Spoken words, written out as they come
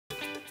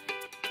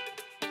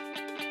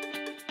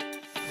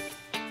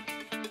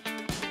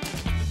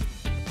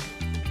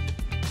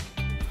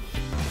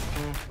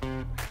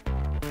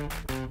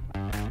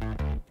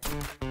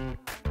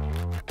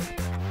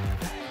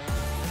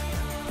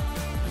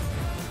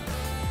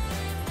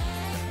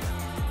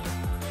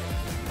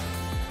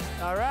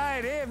All right,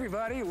 hey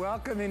everybody,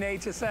 welcome in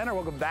HSN, or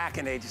welcome back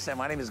in HSN.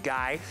 My name is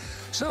Guy.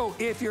 So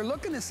if you're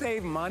looking to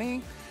save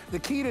money, the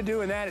key to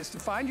doing that is to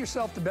find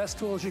yourself the best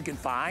tools you can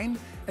find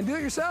and do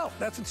it yourself.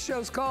 That's what the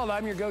show's called.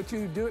 I'm your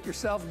go-to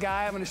do-it-yourself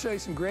guy. I'm gonna show you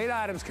some great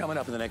items coming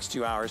up in the next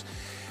 2 hours.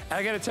 And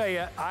I gotta tell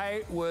you,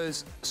 I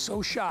was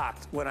so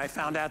shocked when I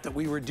found out that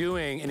we were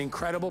doing an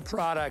incredible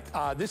product.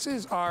 This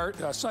is our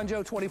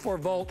Sunjo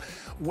 24-volt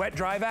wet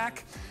dry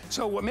vac.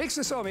 So what makes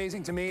this so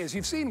amazing to me is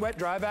you've seen wet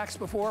dry vacs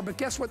before, but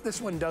guess what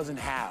this one doesn't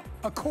have?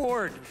 A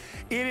cord.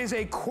 It is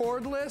a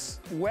cordless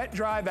wet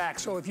dry vac.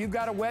 So if you've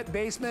got a wet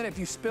basement, if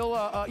you spill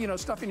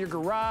stuff in your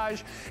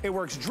garage, it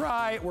works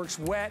dry, it works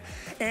wet,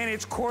 and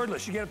it's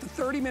cordless. You get up to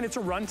 30 minutes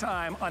of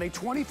runtime on a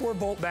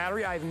 24-volt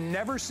battery. I've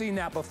never seen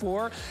that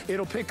before.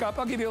 It'll pick up,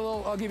 I'll give you a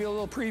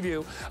little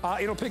preview.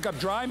 It'll pick up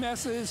dry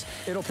messes,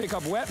 it'll pick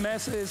up wet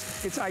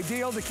messes. It's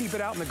ideal to keep it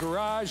out in the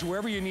garage,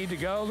 wherever you need to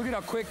go. Look at how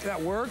quick that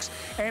works.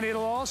 And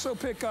it'll also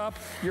pick up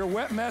your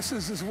wet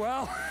messes as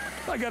well.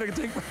 I gotta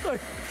take my,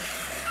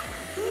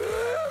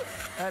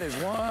 that is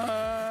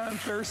one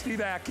thirsty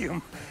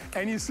vacuum.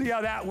 And you see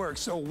how that works.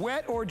 So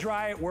wet or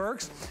dry, it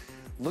works.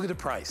 Look at the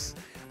price.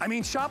 I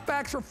mean, shop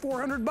vacs are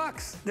 400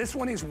 bucks. This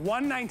one is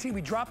 $119.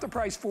 We dropped the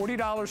price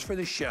 $40 for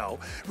the show.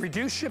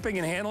 Reduced shipping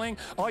and handling.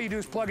 All you do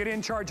is plug it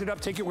in, charge it up,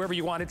 take it wherever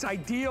you want. It's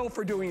ideal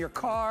for doing your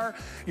car,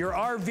 your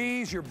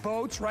RVs, your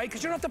boats, right?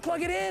 Because you don't have to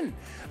plug it in.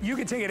 You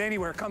can take it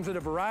anywhere. It comes with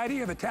a variety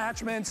of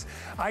attachments.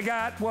 I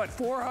got, what,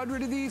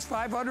 400 of these,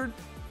 500?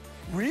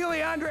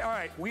 Really, Andre? All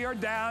right, we are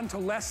down to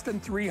less than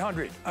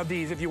 300 of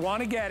these. If you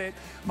want to get it,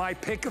 my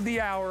pick of the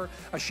hour,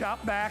 a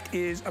shop vac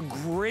is a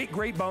great,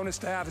 great bonus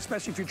to have,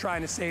 especially if you're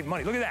trying to save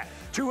money. Look at that,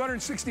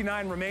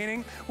 269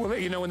 remaining. We'll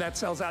let you know when that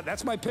sells out.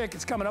 That's my pick.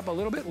 It's coming up a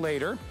little bit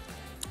later.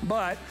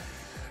 But,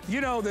 you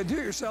know, the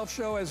do-it-yourself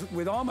show, as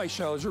with all my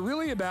shows, are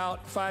really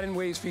about finding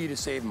ways for you to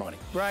save money,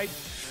 right?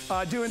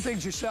 Doing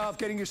things yourself,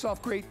 getting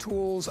yourself great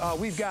tools.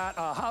 We've got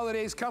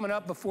holidays coming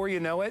up before you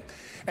know it.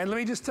 And let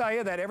me just tell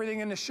you that everything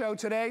in the show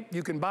today,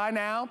 you can buy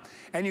now,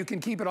 and you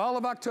can keep it all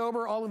of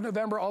October, all of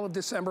November, all of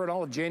December, and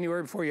all of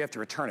January before you have to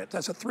return it.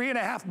 That's a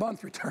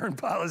 3.5-month return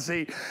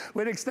policy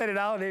with extended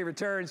holiday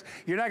returns.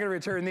 You're not gonna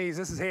return these.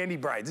 This is Handy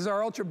Bright. This is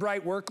our Ultra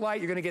Bright Work Light.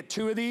 You're gonna get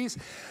 2 of these.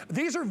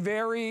 These are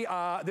very,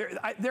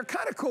 they're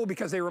kind of cool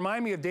because they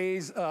remind me of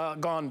days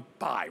gone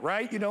by,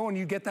 right? You know, when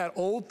you get that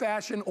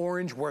old-fashioned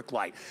orange work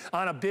light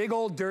on a big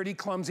old dirty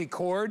clumsy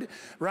cord,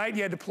 right?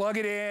 You had to plug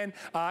it in, it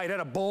had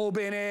a bulb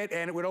in it,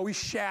 and it would always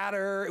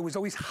shatter, it was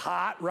always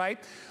hot,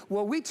 right?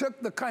 Well, we took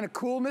the kind of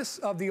coolness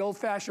of the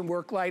old-fashioned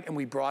work light and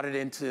we brought it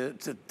into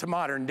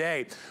modern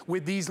day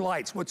with these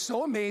lights. What's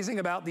so amazing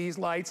about these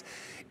lights,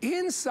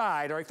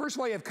 inside, all right, first of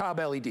all, you have cob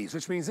LEDs,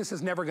 which means this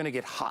is never gonna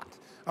get hot.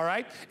 All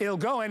right, it'll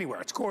go anywhere,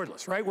 it's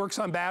cordless, right? Works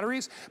on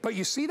batteries, but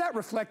you see that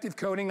reflective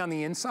coating on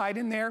the inside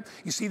in there?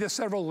 You see the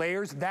several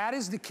layers? That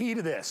is the key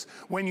to this.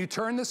 When you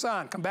turn this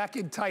on, come back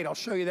in tight, I'll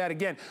show you that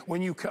again.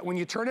 When you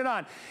turn it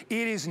on,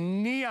 it is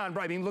neon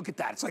bright. I mean, look at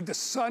that, it's like the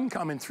sun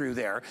coming through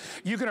there.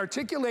 You can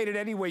articulate it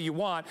any way you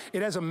want.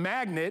 It has a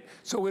magnet,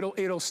 so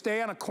it'll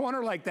stay on a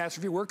corner like that. So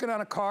if you're working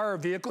on a car or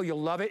vehicle,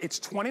 you'll love it. It's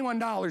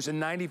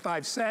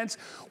 $21.95.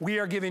 We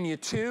are giving you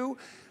 2.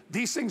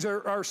 These things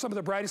are some of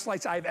the brightest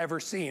lights I've ever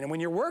seen. And when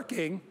you're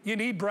working, you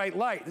need bright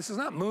light. This is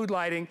not mood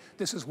lighting,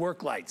 this is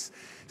work lights.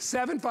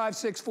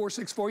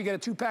 756-464, you get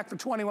a 2-pack for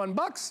 21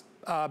 bucks.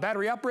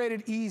 Battery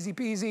operated, easy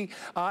peasy.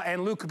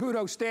 And Lou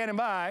Caputo standing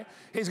by.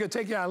 He's gonna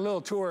take you on a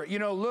little tour. You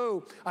know,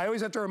 Lou, I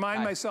always have to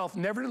remind myself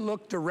never to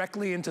look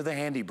directly into the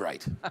Handy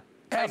Bright.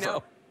 I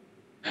know.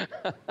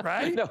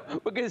 Right? No,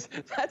 because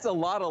that's a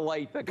lot of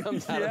light that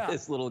comes out of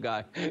this little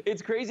guy.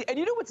 It's crazy. And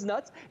you know what's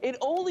nuts? It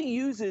only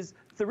uses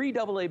 3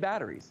 AA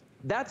batteries.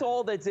 That's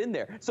all that's in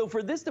there. So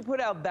for this to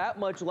put out that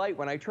much light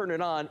when I turn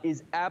it on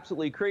is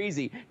absolutely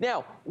crazy.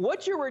 Now,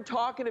 what you were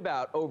talking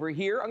about over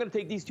here, I'm gonna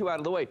take these 2 out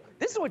of the way.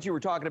 This is what you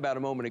were talking about a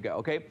moment ago,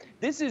 okay?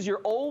 This is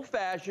your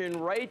old-fashioned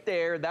right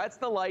there. That's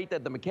the light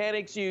that the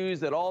mechanics use,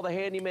 that all the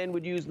handymen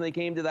would use when they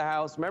came to the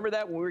house. Remember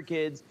that when we were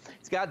kids?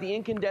 It's got the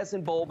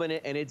incandescent bulb in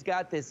it, and it's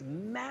got this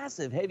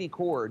massive heavy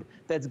cord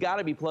that's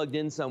gotta be plugged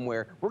in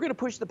somewhere. We're gonna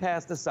push the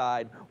past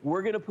aside.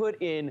 We're gonna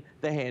put in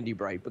the Handy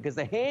Bright, because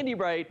the Handy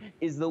Bright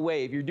is the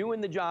way. If you're doing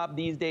the job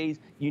these days,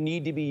 you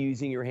need to be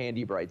using your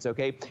Handy Brights,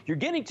 okay? You're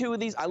getting 2 of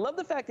these. I love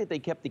the fact that they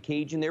kept the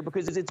cage in there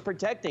because it's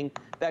protecting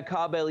that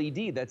cob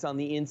LED that's on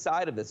the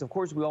inside of this. Of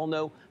course, we all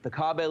know the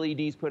cob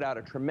LEDs put out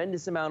a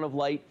tremendous amount of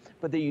light,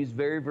 but they use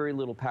very, very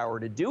little power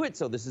to do it,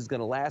 so this is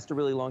gonna last a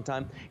really long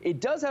time.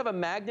 It does have a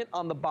magnet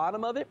on the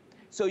bottom of it,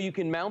 so you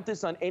can mount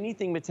this on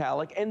anything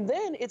metallic, and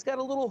then it's got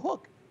a little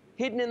hook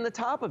hidden in the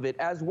top of it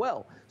as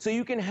well. So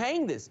you can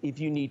hang this if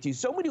you need to.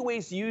 So many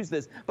ways to use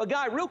this. But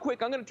Guy, real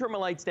quick, I'm gonna turn my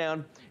lights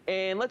down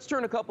and let's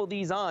turn a couple of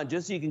these on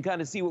just so you can kind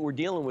of see what we're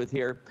dealing with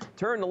here.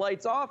 Turn the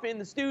lights off in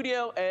the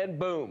studio and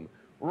boom.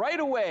 Right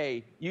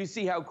away, you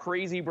see how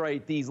crazy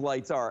bright these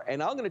lights are.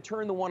 And I'm gonna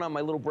turn the one on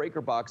my little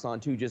breaker box on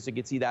too, just so you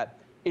can see that.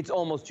 It's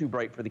almost too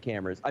bright for the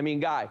cameras. I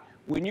mean, Guy,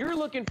 when you're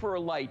looking for a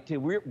light to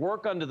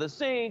work under the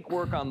sink,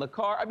 work on the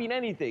car, I mean,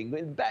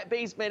 anything,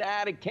 basement,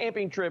 attic,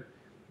 camping trip,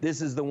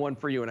 this is the one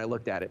for you. And I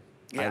looked at it.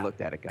 Yeah. I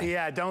looked at it, guys.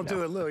 Yeah, don't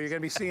do it, Lou. You're going to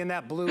be seeing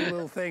that blue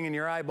little thing in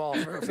your eyeball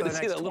for the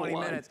next 20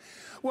 minutes.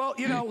 Well,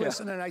 you know,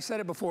 listen, and I said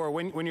it before,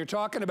 when you're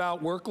talking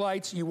about work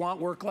lights, you want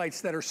work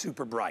lights that are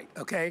super bright,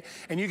 okay?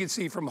 And you can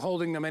see from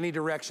holding them any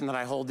direction that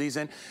I hold these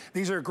in.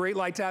 These are a great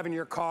light to have in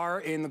your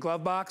car, in the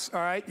glove box, all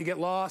right? You get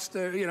lost,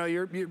 you know,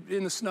 you're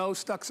in the snow,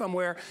 stuck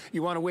somewhere.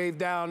 You want to wave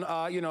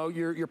down, you know,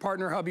 your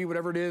partner, hubby,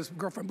 whatever it is,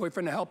 girlfriend,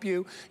 boyfriend to help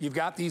you. You've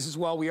got these as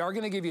well. We are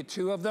going to give you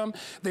 2 of them.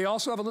 They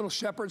also have a little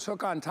shepherd's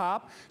hook on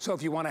top, so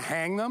if you want to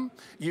hang them,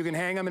 you can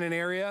hang them in an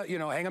area, you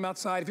know, hang them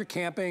outside if you're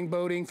camping,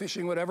 boating,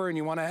 fishing, whatever, and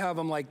you want to have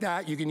them like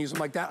that, you can use them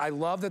like that. I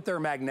love that they're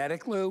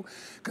magnetic, Lou,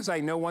 because I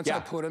know once I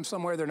put them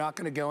somewhere, they're not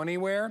going to go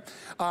anywhere.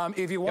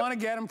 If you want to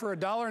get them for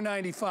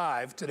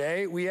 $1.95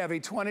 today, we have a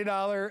 $20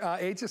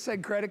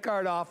 HSN credit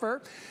card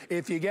offer.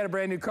 If you get a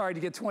brand new card,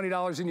 you get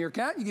 $20 in your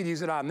account. You can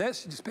use it on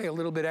this. You just pay a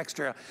little bit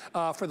extra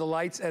for the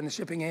lights and the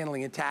shipping,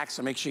 handling, and tax,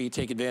 so make sure you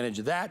take advantage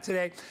of that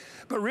today.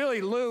 But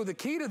really, Lou, the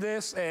key to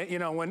this, you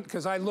know,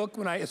 because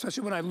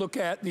especially when I look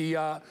at the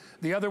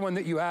other one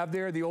that you have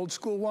there, the old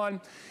school one,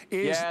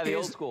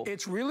 old school.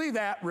 It's really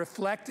that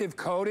reflective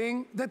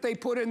coating that they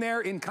put in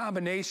there in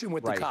combination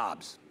with the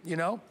cobs, you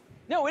know?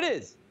 No, it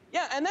is.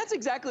 Yeah, and that's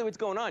exactly what's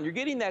going on. You're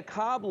getting that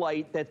cob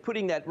light that's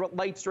putting that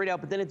light straight out,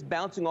 but then it's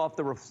bouncing off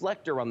the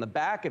reflector on the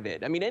back of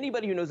it. I mean,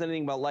 anybody who knows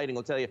anything about lighting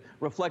will tell you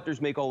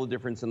reflectors make all the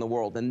difference in the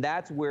world, and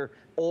that's where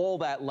all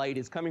that light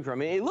is coming from.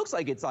 I mean, it looks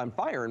like it's on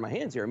fire in my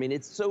hands here. I mean,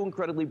 it's so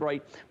incredibly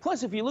bright.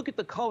 Plus, if you look at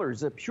the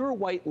colors, the pure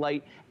white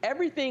light,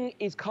 everything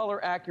is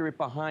color accurate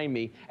behind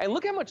me. And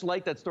look how much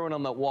light that's throwing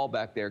on that wall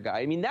back there, Guy.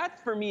 I mean,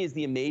 that for me is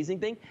the amazing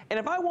thing. And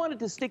if I wanted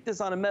to stick this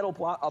on a metal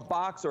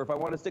box, or if I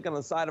want to stick it on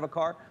the side of a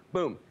car,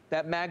 boom.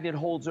 That magnet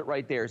holds it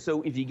right there.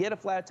 So if you get a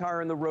flat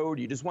tire in the road,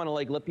 you just want to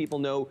like let people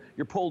know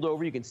you're pulled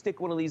over, you can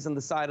stick one of these on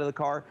the side of the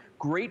car.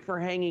 Great for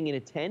hanging in a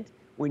tent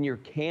when you're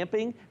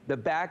camping, the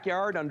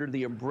backyard, under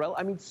the umbrella.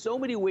 I mean, so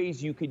many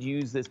ways you could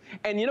use this.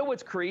 And you know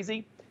what's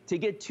crazy? To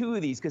get 2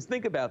 of these, because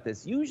think about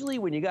this. Usually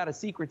when you got a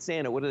Secret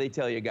Santa, what do they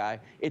tell you, Guy?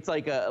 It's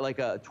like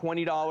a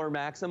 $20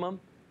 maximum.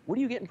 What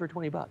are you getting for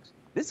 20 bucks?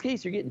 This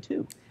case, you're getting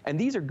 2. And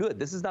these are good.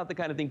 This is not the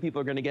kind of thing people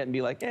are going to get and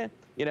be like,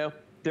 you know.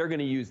 They're going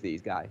to use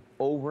these, Guy,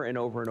 over and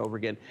over and over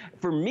again.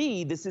 For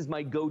me, this is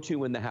my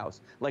go-to in the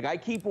house. Like, I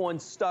keep one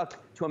stuck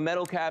to a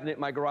metal cabinet in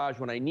my garage.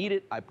 When I need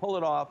it, I pull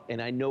it off,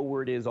 and I know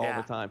where it is all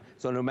the time.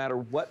 So no matter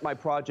what my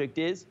project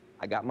is,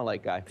 I got my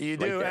light, Guy. You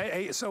do.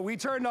 Hey, so we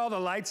turned all the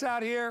lights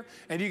out here,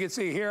 and you can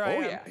see here I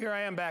am. Here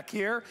I am back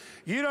here.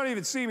 You don't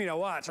even see me to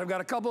watch. I've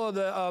got a couple of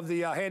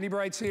the Handy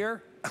Brights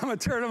here. I'm gonna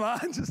turn them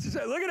on just to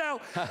show. Look at how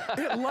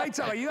it lights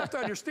up. You have to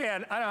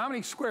understand, I don't know how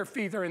many square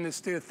feet are in this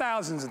studio,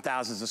 thousands and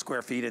thousands of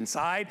square feet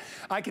inside.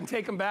 I can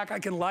take them back, I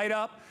can light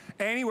up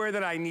anywhere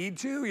that I need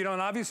to, you know,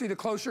 and obviously the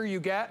closer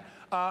you get,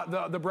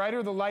 the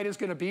brighter the light is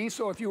gonna be.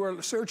 So if you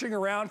were searching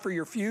around for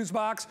your fuse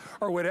box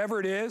or whatever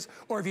it is,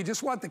 or if you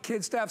just want the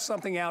kids to have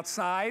something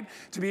outside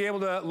to be able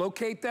to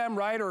locate them,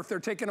 right? Or if they're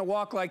taking a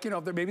walk, like, you know,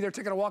 maybe they're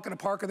taking a walk in a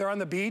park or they're on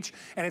the beach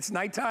and it's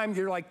nighttime,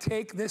 you're like,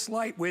 take this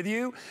light with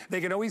you.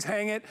 They can always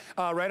hang it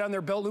right on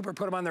their belt loop or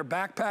put them on their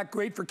backpack.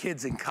 Great for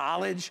kids in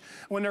college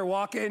when they're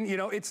walking. You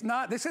know,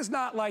 this is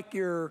not like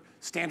your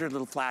standard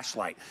little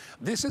flashlight.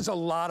 This is a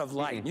lot of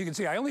light. You can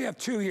see I only have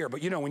 2 here,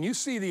 but you know, when you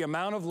see the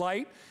amount of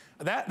light,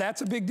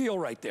 that's a big deal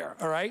right there,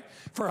 all right?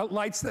 For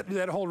lights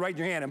that hold right in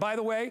your hand. And by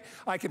the way,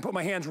 I can put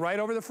my hands right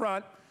over the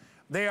front.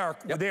 They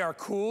are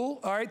cool,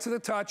 all right, to the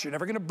touch. You're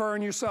never gonna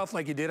burn yourself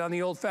like you did on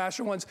the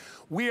old-fashioned ones.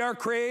 We are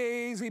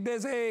crazy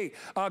busy.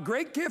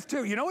 Great gift,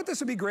 too. You know what this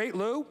would be great,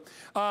 Lou?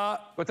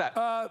 What's that?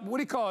 What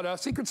do you call it? A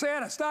Secret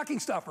Santa, stocking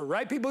stuffer,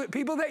 right?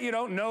 People that you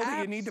don't know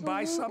that you need to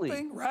buy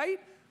something, right?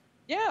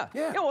 Yeah,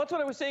 well, that's what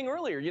I was saying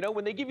earlier. You know,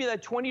 when they give you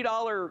that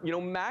 $20, you know,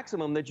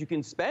 maximum that you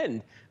can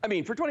spend, I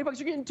mean, for 20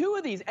 bucks, you're getting 2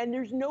 of these, and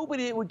there's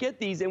nobody that would get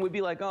these and would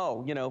be like,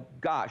 oh, you know,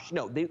 gosh,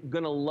 no, they're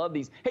gonna love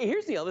these. Hey,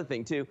 here's the other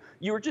thing, too.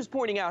 You were just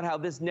pointing out how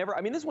this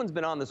I mean, this one's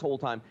been on this whole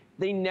time.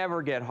 They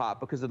never get hot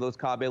because of those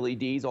cob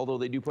LEDs, although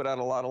they do put out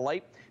a lot of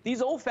light.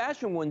 These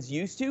old-fashioned ones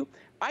used to.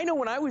 I know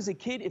when I was a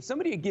kid, if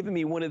somebody had given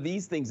me one of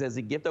these things as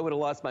a gift, I would have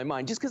lost my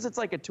mind, just because it's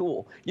like a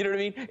tool. You know what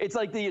I mean? It's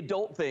like the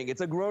adult thing.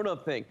 It's a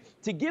grown-up thing.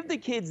 To give the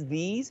kids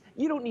these,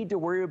 you don't need to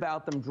worry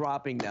about them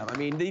dropping them. I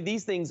mean,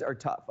 these things are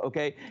tough,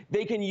 okay?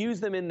 They can use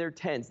them in their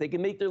tents. They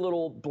can make their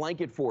little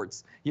blanket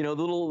forts, you know,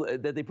 the little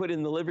that they put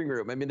in the living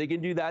room. I mean, they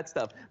can do that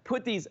stuff.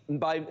 Put these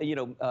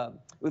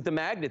with the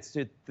magnets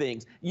to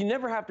things. You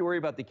never have to worry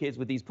about the kids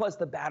with these. Plus,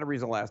 the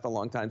batteries will last a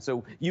long time.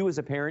 So you as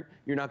a parent,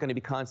 you're not going to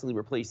be constantly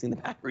replacing the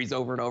batteries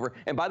over and over.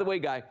 And by the way,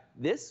 Guy,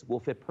 this will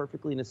fit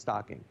perfectly in a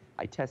stocking.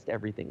 I test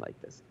everything like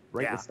this.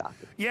 Right in the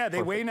stocking. Yeah,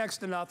 they weigh next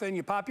to nothing.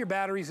 You pop your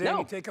batteries in,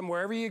 you take them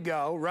wherever you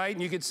go, right? And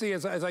you can see,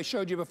 as I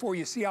showed you before,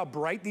 you see how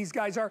bright these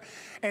guys are.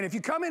 And if you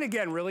come in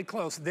again really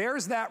close,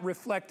 there's that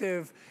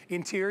reflective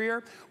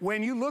interior.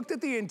 When you looked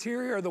at the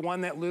interior, the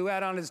one that Lou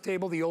had on his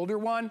table, the older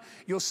one,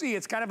 you'll see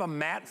it's kind of a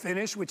matte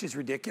finish, which is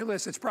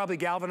ridiculous. It's probably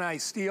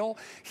galvanized steel.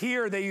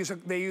 Here, they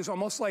use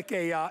almost like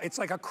it's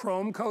like a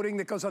chrome coating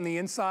that goes on the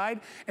inside.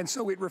 And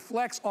so it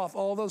reflects off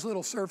all those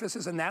little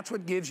surfaces, and that's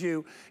what gives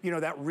you, you know,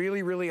 that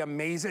really, really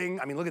amazing,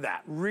 I mean, look at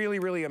that, really,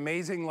 really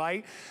amazing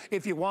light.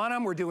 If you want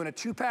them, we're doing a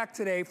 2-pack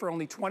today for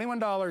only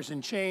 $21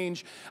 and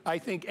change. I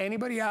think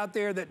anybody out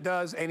there that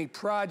does any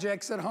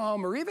projects at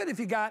home, or even if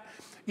you got,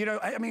 you know,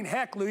 I mean,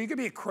 heck, Lou, you could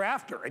be a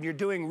crafter and you're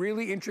doing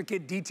really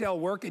intricate detail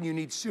work and you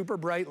need super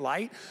bright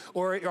light,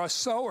 or a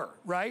sewer,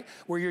 right?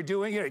 Where you're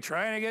doing, you know,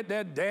 trying to get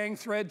that dang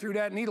thread through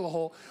that needle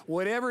hole.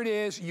 Whatever it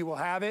is, you will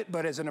have it,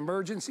 but as an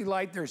emergency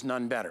light, there's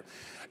none better.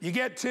 You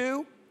get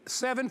two.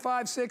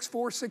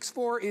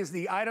 756464 is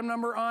the item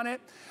number on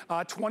it.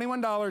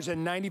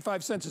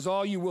 $21.95 is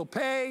all you will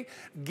pay.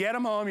 Get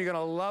them home. You're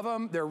going to love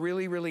them. They're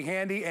really, really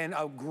handy and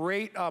a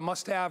great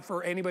must-have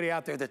for anybody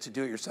out there that's a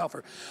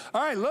do-it-yourselfer.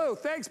 All right, Lou,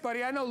 thanks,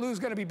 buddy. I know Lou's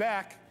going to be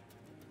back.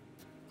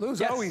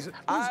 Lou's always...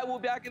 I will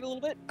be back in a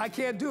little bit. I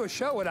can't do a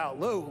show without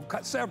Lou,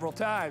 cut several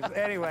times.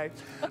 Anyway,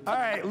 all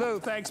right,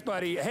 Lou, thanks,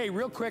 buddy. Hey,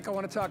 real quick, I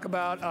want to talk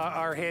about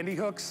our handy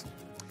hooks.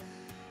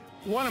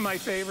 One of my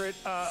favorite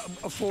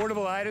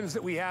affordable items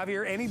that we have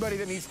here. Anybody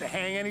that needs to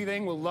hang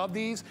anything will love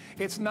these.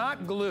 It's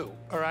not glue,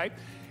 all right?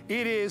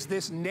 It is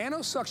this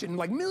nano suction,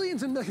 like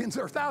millions and millions,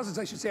 or thousands,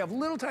 I should say, of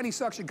little tiny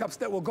suction cups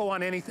that will go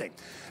on anything.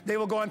 They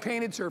will go on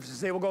painted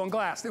surfaces. They will go on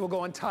glass. They will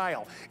go on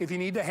tile. If you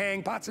need to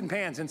hang pots and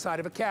pans inside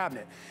of a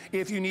cabinet.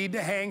 If you need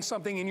to hang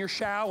something in your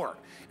shower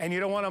and you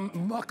don't want to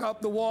muck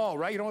up the wall,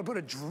 right? You don't want to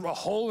put a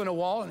hole in a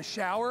wall in a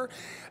shower.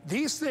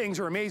 These things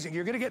are amazing.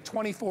 You're going to get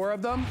 24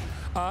 of them.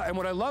 And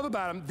what I love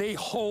about them, they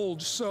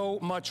hold so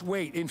much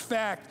weight. In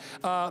fact,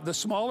 the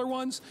smaller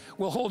ones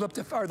will hold up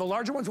to, or the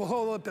larger ones will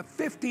hold up to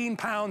 15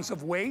 pounds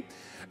of weight.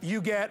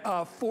 You get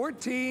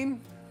 14,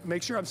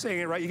 make sure I'm saying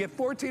it right, you get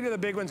 14 of the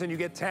big ones and you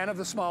get 10 of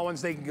the small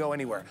ones. They can go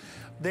anywhere.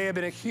 They have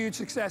been a huge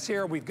success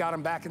here. We've got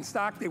them back in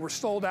stock. They were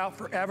sold out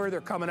forever.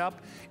 They're coming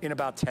up in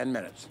about 10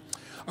 minutes.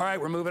 All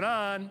right, we're moving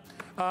on.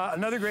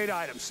 Another great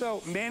item.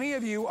 So many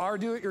of you are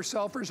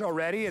do-it-yourselfers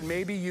already, and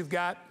maybe you've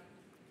got,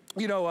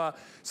 you know,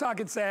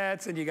 socket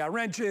sets and you got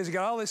wrenches, you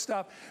got all this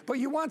stuff, but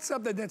you want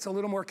something that's a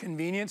little more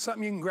convenient,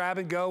 something you can grab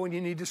and go when you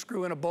need to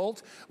screw in a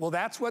bolt. Well,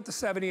 that's what the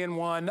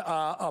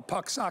 70-in-1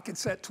 puck socket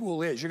set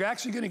tool is. You're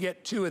actually going to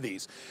get 2 of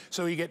these.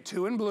 So you get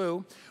 2 in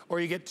blue or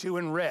you get 2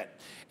 in red.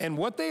 And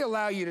what they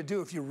allow you to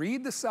do, if you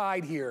read the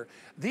side here,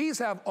 these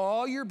have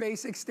all your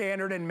basic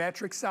standard and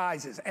metric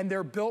sizes, and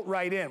they're built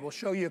right in. We'll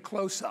show you a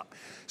close-up.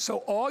 So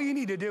all you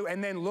need to do,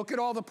 and then look at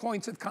all the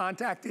points of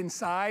contact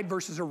inside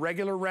versus a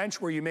regular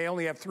wrench where you may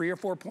only have 3 or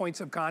 4 points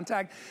of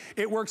contact.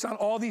 It works on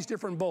all these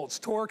different bolts,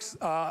 Torx,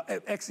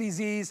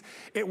 XEZs.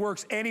 It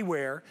works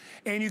anywhere,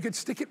 and you can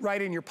stick it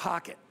right in your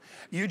pocket.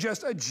 You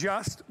just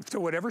adjust to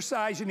whatever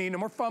size you need. No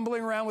more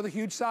fumbling around with a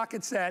huge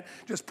socket set.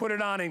 Just put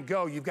it on and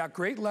go. You've got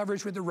great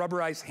leverage with the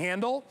rubberized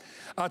handle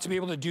to be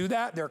able to do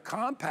that. They're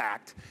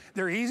compact.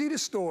 They're easy to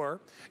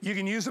store. You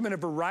can use them in a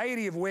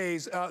variety of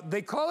ways.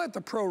 They call it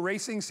the Pro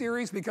Racing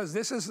Series because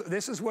this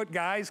is what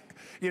guys,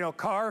 you know,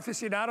 car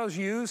aficionados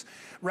use.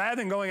 Rather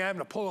than going and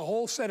having to pull a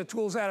whole set of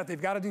tools out, if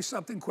they've got to do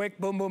something quick,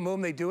 boom, boom,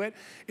 boom, they do it.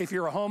 If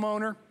you're a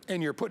homeowner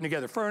and you're putting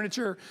together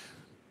furniture,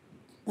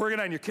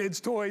 working on your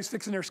kids' toys,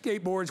 fixing their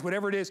skateboards,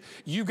 whatever it is,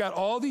 you've got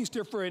all these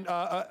different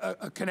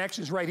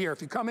connections right here. If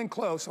you come in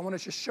close, I want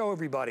to just show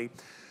everybody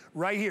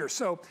right here.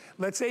 So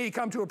let's say you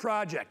come to a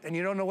project and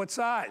you don't know what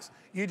size.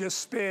 You just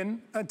spin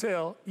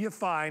until you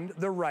find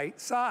the right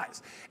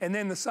size. And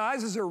then the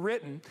sizes are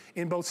written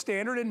in both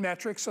standard and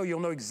metric, so you'll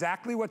know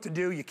exactly what to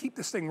do. You keep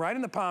this thing right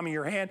in the palm of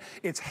your hand.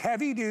 It's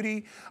heavy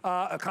duty,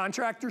 a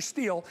contractor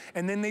steel,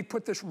 and then they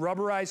put this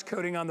rubberized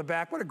coating on the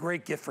back. What a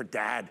great gift for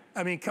dad.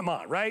 I mean, come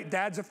on, right?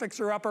 Dad's a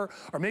fixer-upper,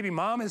 or maybe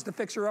mom is the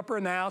fixer-upper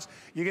in the house.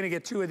 You're gonna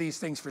get 2 of these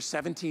things for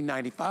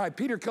 $17.95.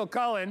 Peter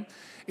Kilcullen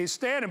is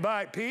standing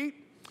by. Pete?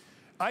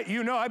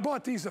 You know, I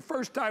bought these the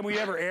first time we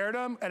ever aired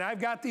them, and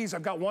I've got these.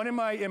 I've got one in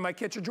my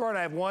kitchen drawer, and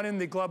I have one in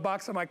the glove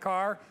box of my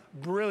car.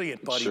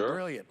 Brilliant, buddy,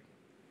 brilliant.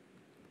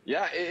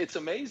 Yeah, it's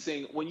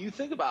amazing when you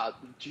think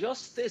about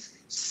just this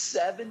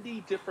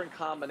 70 different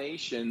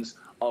combinations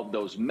of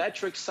those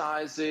metric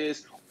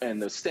sizes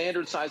and the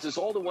standard sizes,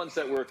 all the ones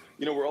that we're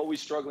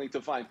always struggling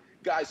to find.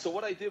 Guys, so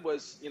what I did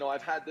was, you know,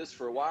 I've had this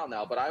for a while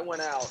now, but I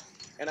went out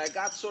and I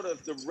got sort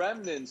of the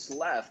remnants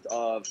left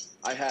of,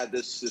 I had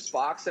this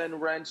box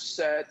end wrench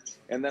set,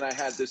 and then I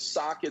had this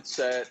socket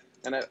set,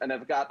 and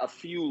I've got a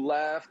few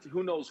left.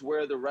 Who knows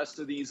where the rest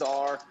of these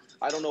are?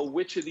 I don't know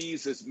which of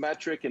these is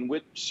metric and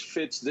which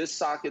fits this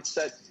socket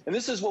set. And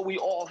this is what we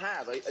all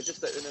have,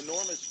 just an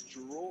enormous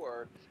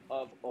drawer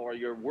of, or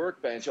your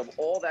workbench of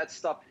all that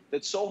stuff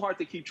that's so hard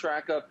to keep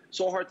track of,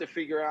 so hard to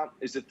figure out.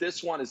 Is it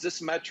this one? Is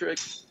this metric?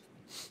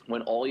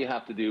 when all you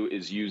have to do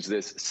is use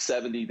this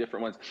 70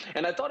 different ones.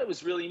 And I thought it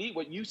was really neat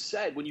what you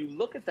said. When you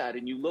look at that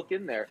and you look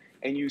in there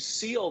and you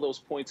see all those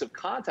points of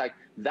contact,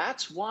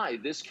 that's why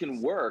this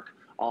can work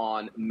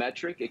on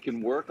metric, it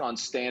can work on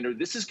standard.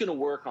 This is going to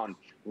work on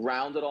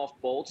rounded off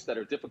bolts that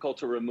are difficult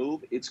to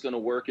remove. It's going to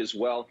work as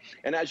well.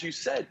 And as you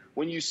said,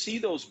 when you see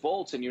those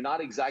bolts and you're not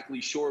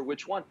exactly sure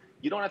which one,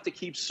 you don't have to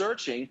keep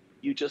searching.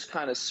 You just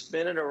kind of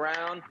spin it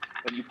around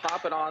and you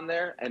pop it on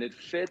there and it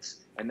fits.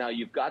 And now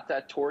you've got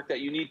that torque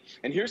that you need.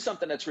 And here's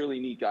something that's really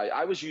neat, guy.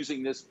 I was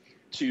using this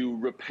to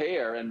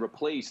repair and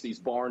replace these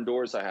barn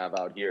doors I have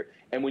out here.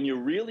 And when you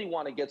really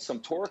want to get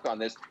some torque on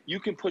this, you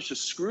can push a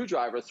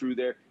screwdriver through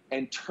there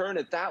and turn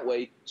it that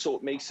way, so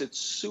it makes it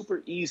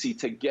super easy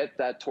to get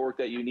that torque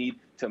that you need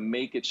to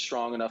make it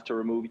strong enough to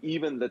remove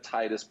even the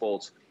tightest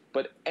bolts.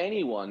 But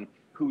anyone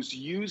who's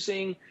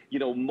using,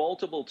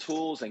 multiple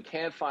tools and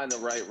can't find the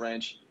right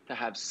wrench, to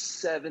have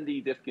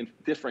 70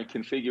 different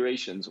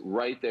configurations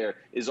right there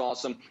is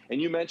awesome. And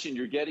you mentioned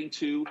you're getting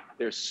two.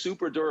 They're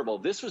super durable.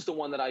 This was the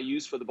one that I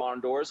used for the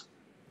barn doors.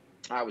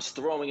 I was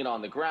throwing it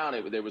on the ground.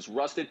 It was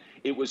rusted.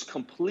 It was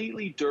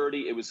completely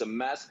dirty. It was a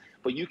mess.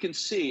 But you can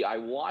see I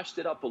washed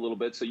it up a little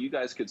bit so you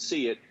guys could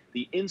see it.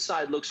 The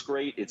inside looks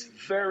great. It's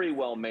very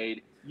well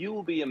made. You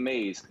will be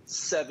amazed.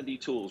 70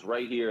 tools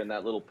right here in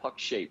that little puck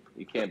shape.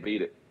 You can't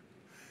beat it.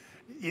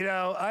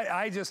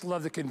 I just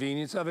love the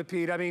convenience of it,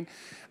 Pete. I mean,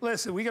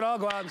 listen, we could all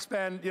go out and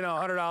spend,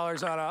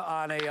 $100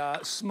 on a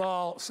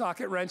small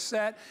socket wrench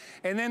set.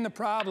 And then the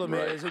problem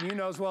is, and you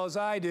know as well as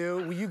I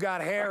do, you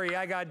got Harry,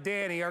 I got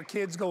Danny, our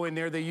kids go in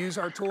there, they use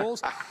our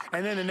tools.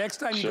 And then the next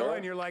time you go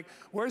in, you're like,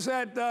 where's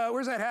that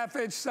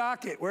half-inch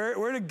socket?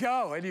 Where'd it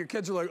go? And your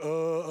kids are like,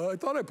 I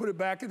thought I put it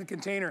back in the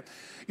container.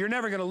 You're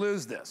never going to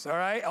lose this, all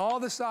right? All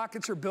the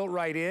sockets are built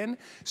right in,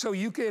 so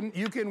you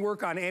can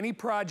work on any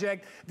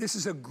project. This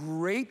is a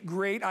great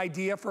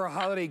idea for a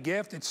holiday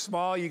gift. It's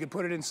small. You can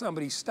put it in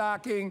somebody's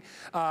stocking.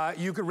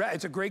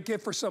 It's a great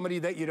gift for somebody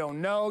that you don't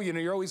know.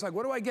 You're always like,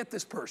 what do I get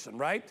this person,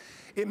 right?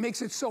 It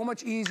makes it so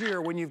much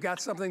easier when you've got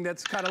something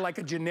that's kind of like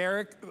a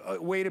generic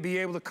way to be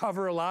able to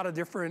cover a lot of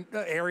different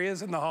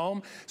areas in the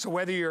home. So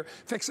whether you're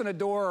fixing a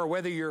door or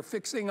whether you're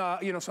fixing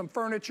some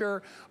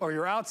furniture or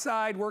you're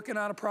outside working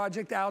on a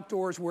project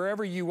outdoors,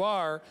 wherever you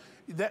are,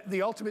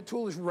 the ultimate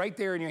tool is right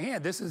there in your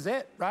hand. This is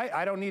it, right?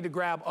 I don't need to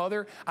grab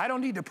I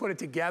don't need to put it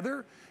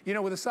together.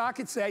 With a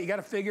socket set, you got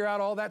to figure out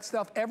all that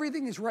stuff.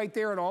 Everything is right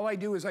there, and all I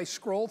do is I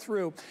scroll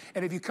through.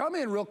 And if you come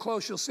in real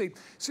close, you'll see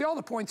all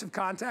the points of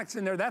contacts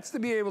in there. That's to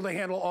be able to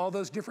handle all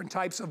those different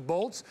types of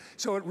bolts.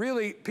 So it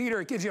really,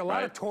 Peter, it gives you a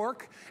lot of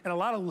torque and a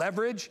lot of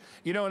leverage.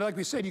 And like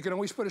we said, you can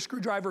always put a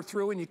screwdriver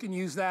through, and you can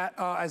use that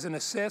as an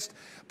assist.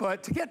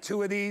 But to get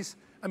two of these,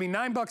 I mean,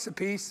 $9 a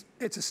piece,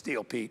 it's a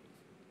steal, Pete.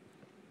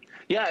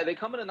 Yeah, they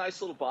come in a nice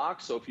little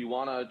box, so if you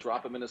want to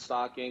drop them in a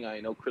stocking, I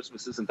know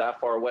Christmas isn't that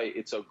far away,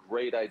 it's a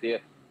great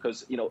idea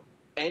because,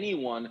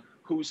 anyone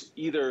who's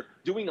either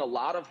doing a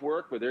lot of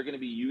work where they're going to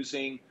be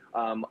using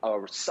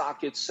a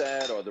socket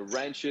set or the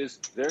wrenches,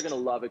 they're going to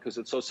love it because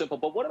it's so simple.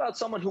 But what about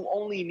someone who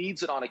only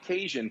needs it on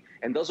occasion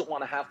and doesn't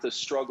want to have to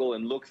struggle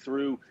and look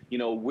through,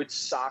 which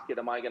socket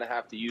am I going to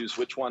have to use,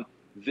 which one?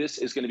 This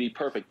is going to be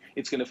perfect.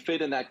 It's going to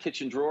fit in that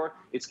kitchen drawer.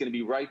 It's going to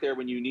be right there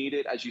when you need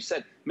it. As you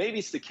said, maybe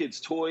it's the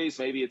kids' toys,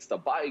 maybe it's the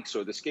bikes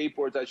or the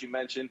skateboards, as you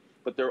mentioned,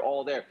 but they're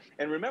all there.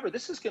 And remember,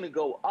 this is going to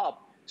go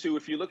up to,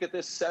 if you look at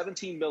this,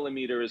 17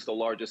 millimeter is the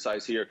largest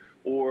size here,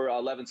 or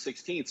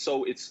 11/16.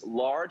 So it's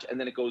large, and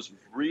then it goes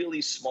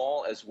really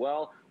small as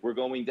well. We're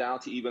going down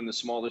to even the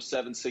smaller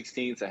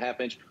 7/16, a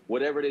half inch,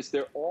 whatever it is.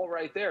 They're all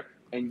right there.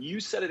 And you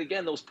said it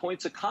again, those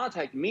points of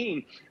contact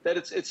mean that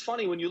it's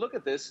funny when you look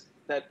at this,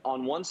 that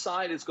on one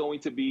side is going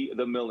to be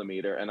the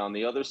millimeter, and on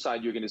the other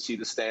side, you're going to see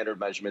the standard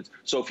measurements.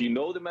 So if you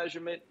know the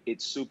measurement,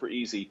 it's super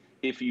easy.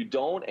 If you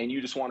don't, and you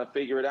just want to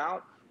figure it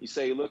out, you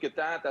say, look at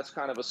that. That's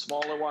kind of a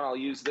smaller one. I'll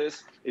use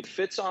this. It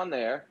fits on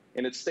there,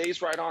 and it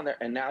stays right on there,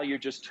 and now you're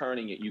just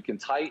turning it. You can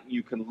tighten,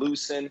 you can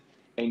loosen,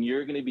 and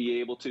you're going to be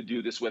able to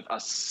do this with a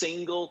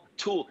single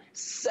tool.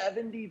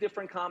 70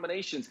 different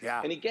combinations.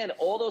 Yeah. And again,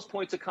 all those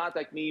points of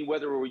contact mean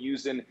whether we're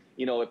using,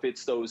 if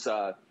it's those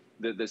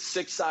the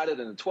 6-sided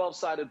and the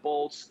 12-sided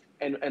bolts.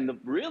 And the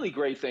really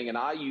great thing, and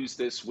I use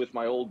this with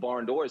my old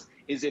barn doors,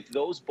 is if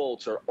those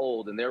bolts are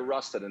old and they're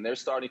rusted and they're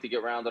starting to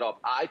get rounded up,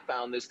 I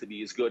found this to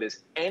be as good as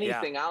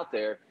anything out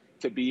there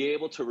to be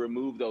able to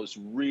remove those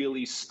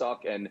really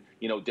stuck and,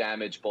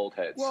 damaged bolt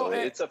heads. Well, so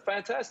it's a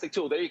fantastic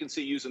tool. There you can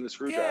see using the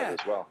screwdriver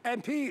as well.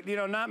 And Pete,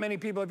 not many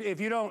people, if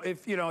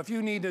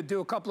you need to do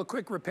a couple of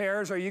quick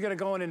repairs, are you going to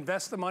go and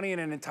invest the money in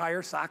an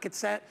entire socket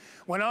set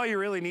when all you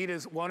really need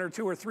is 1 or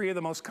 2 or 3 of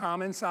the most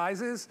common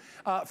sizes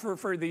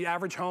for the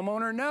average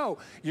homeowner? No,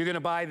 you're going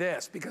to buy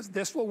this because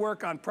this will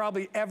work on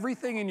probably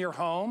everything in your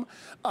home,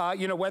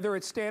 whether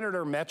it's standard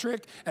or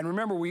metric. And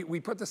remember, we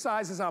put the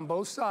sizes on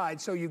both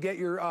sides, so you get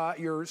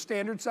your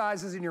standard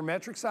sizes and your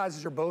metric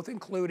sizes are both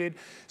included.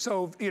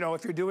 So, you know,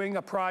 if you're doing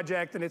a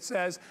project and it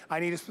says, I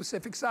need a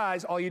specific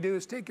size, all you do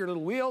is take your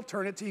little wheel,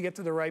 turn it till you get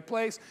to the right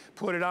place,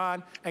 put it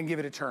on, and give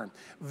it a turn.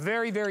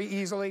 Very, very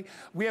easily.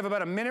 We have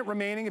about a minute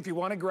remaining if you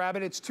want to grab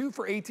it. It's 2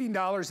 for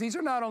 $18. These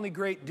are not only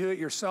great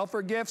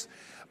do-it-yourselfer gifts,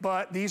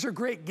 but these are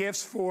great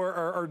gifts for,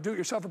 or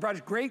do-it-yourselfer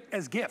projects, great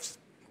as gifts.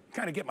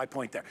 Kind of get my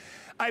point there.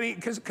 I mean,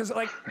 because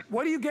like,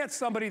 what do you get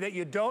somebody that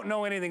you don't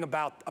know anything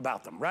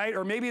about them, right?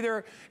 Or maybe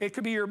it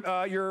could be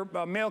your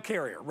mail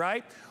carrier,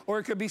 right? Or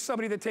it could be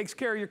somebody that takes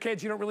care of your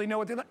kids. You don't really know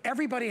what they like.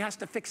 Everybody has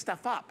to fix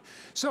stuff up.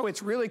 So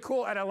it's really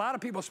cool. And a lot of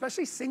people,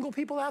 especially single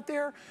people out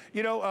there,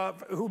 you know,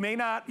 who may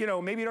not, you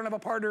know, maybe you don't have a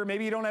partner,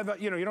 maybe you don't have a,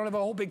 you know, you don't have a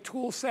whole big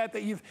tool set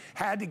that you've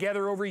had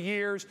together over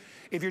years.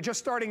 If you're just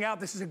starting out,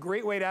 this is a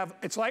great way to have,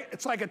 it's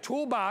like a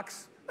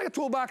toolbox. Like a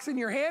toolbox in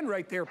your hand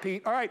right there,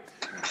 Pete. All right,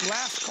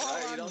 last call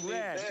on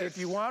red. If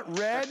you want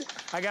red,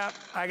 I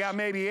got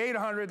maybe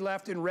 800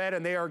 left in red,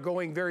 and they are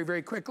going very,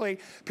 very quickly.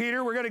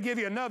 Peter, we're going to give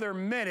you another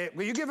minute.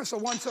 Will you give us a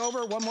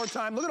once-over one more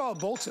time? Look at all the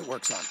bolts it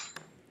works on.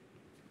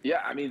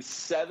 Yeah, I mean,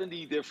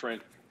 70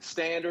 different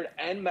standard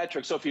and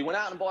metric. So if you went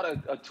out and bought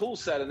a tool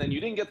set and then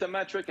you didn't get the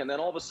metric and then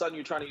all of a sudden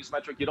you're trying to use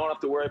metric, you don't have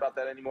to worry about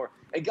that anymore.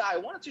 And Guy, I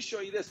wanted to show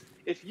you this.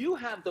 If you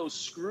have those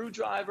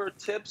screwdriver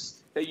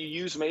tips that you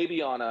use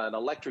maybe on an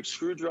electric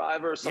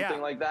screwdriver or something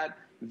like that,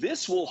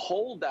 this will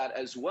hold that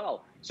as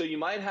well. So you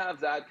might have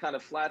that kind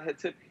of flathead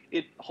tip.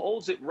 It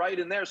holds it right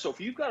in there. So if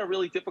you've got a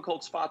really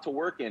difficult spot to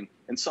work in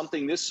and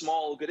something this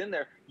small will get in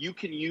there, you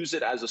can use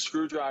it as a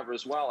screwdriver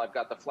as well. I've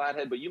got the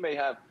flathead, but you may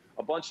have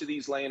a bunch of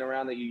these laying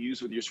around that you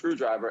use with your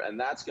screwdriver, and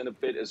that's going to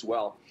fit as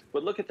well.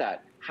 But look at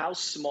that. How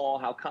small,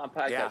 how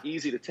compact, how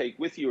easy to take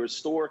with you or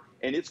store,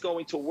 and it's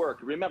going to work.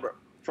 Remember,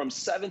 from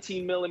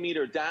 17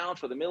 millimeter down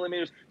for the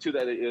millimeters to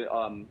that,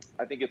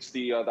 I think it's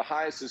the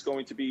highest is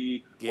going to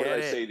be, what did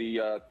I say,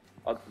 the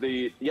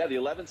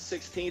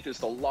 11/16 is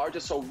the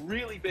largest, so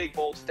really big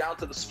bolts down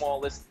to the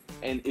smallest,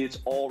 and it's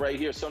all right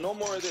here. So no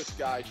more of this,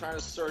 Guy, trying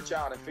to search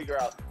out and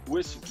figure out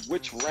which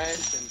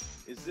wrench and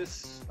is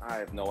this, I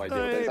have no idea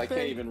what it is. I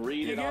can't even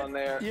read it on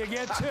there. You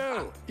get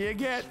two. You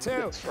get two.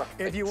 That's right.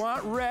 If you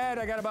want red,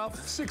 I got about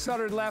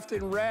 600 left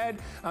in red.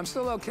 I'm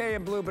still okay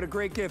in blue, but a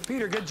great gift.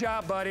 Peter, good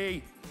job,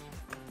 buddy.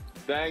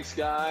 Thanks,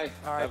 Guy.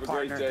 All right, have a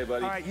great day,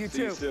 buddy. All right, you See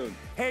too. you soon.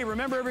 Hey,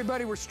 remember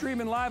everybody, we're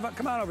streaming live.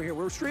 Come on over here.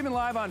 We're streaming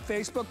live on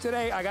Facebook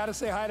today. I got to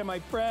say hi to my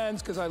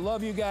friends because I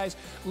love you guys.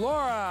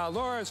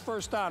 Laura's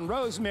first on.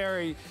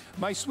 Rosemary,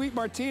 my sweet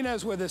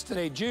Martina's with us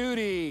today.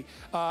 Judy,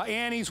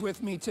 Annie's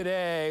with me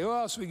today. Who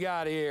else we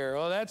got here?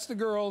 Well, that's the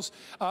girls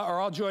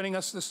are all joining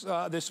us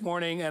this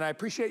morning, and I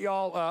appreciate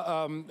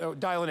y'all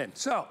dialing in.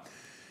 So,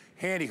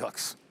 handy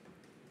hooks.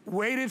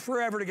 Waited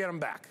forever to get them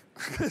back.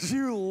 Because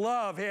you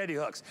love handy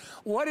hooks.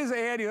 What is a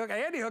handy hook? A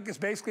handy hook is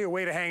basically a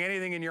way to hang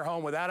anything in your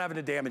home without having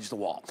to damage the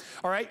wall.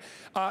 All right?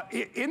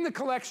 In the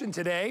collection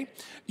today,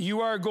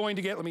 you are going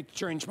to get, let me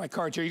change my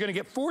cards here. You're going to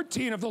get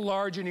 14 of the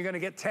large and you're going to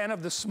get 10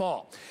 of the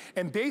small.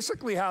 And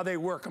basically how they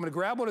work, I'm going to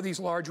grab one of these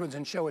large ones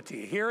and show it to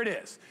you. Here it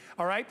is.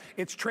 All right?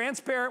 It's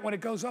transparent when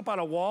it goes up on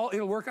a wall.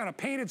 It'll work on a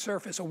painted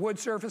surface, a wood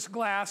surface,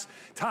 glass,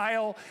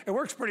 tile. It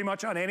works pretty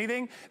much on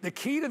anything. The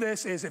key to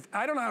this is,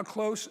 I don't know how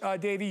close,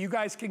 Davey, you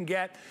guys can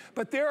get,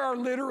 but there are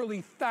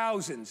literally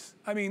thousands.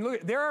 I mean,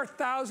 look, there are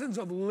thousands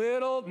of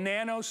little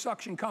nano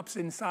suction cups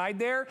inside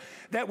there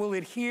that will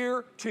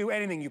adhere to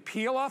anything. You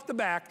peel off the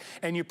back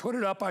and you put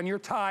it up on your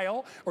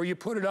tile or you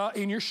put it up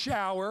in your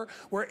shower,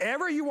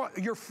 wherever you want,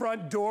 your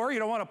front door. You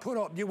don't want to put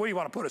what do you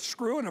want to put a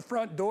screw in the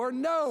front door?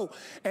 No.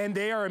 And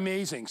they are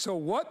amazing. So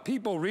what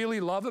people really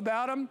love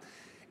about them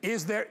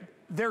is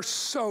they're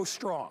so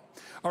strong.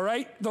 All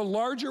right, the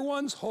larger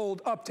ones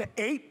hold up to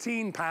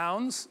 18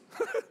 pounds.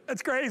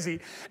 That's crazy.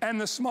 And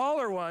the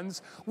smaller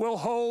ones will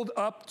hold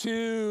up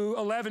to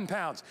 11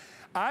 pounds.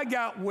 I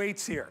got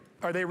weights here.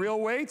 Are they real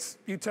weights?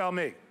 You tell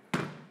me.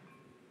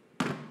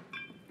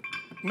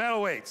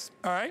 Metal weights,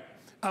 all right?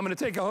 I'm gonna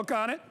take a hook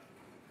on it,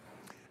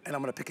 and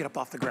I'm gonna pick it up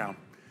off the ground.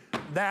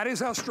 That is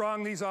how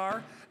strong these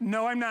are.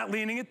 No, I'm not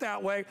leaning it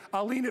that way.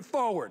 I'll lean it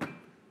forward.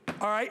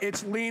 All right,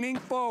 it's leaning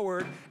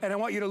forward, and I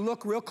want you to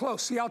look real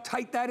close. See how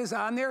tight that is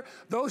on there?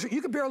 Those are, you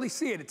can barely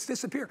see it. It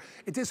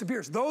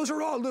disappears. Those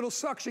are all little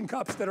suction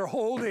cups that are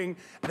holding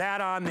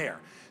that on there.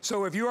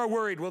 So if you are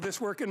worried, will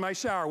this work in my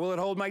shower? Will it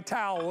hold my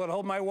towel? Will it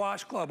hold my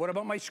washcloth? What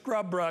about my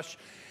scrub brush?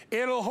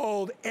 It'll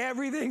hold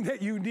everything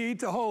that you need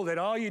to hold it.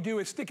 All you do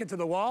is stick it to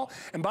the wall.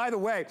 And by the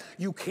way,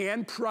 you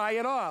can pry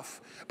it off,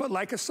 but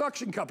like a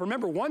suction cup.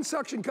 Remember, one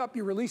suction cup,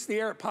 you release the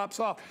air, it pops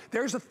off.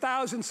 There's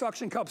 1,000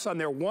 suction cups on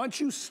there. Once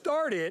you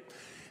start it,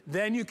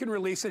 then you can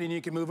release it and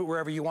you can move it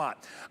wherever you want.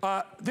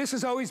 This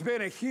has always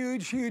been a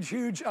huge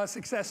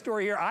success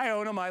story here. I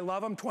own them, I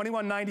love them.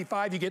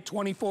 $21.95, you get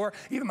 24.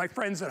 Even my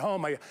friends at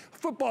home, my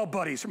football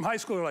buddies from high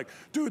school are like,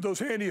 dude, those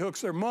handy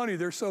hooks, they're money,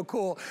 they're so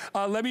cool.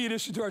 Let me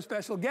introduce you to our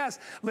special guest,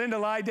 Linda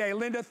Lyday.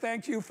 Linda,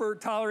 thank you for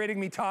tolerating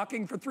me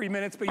talking for 3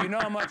 minutes, but you know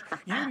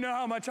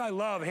how much I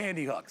love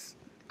handy hooks.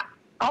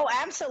 Oh,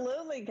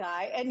 absolutely,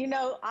 Guy. And you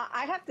know,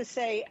 I have to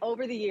say,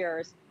 over the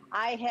years,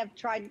 I have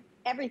tried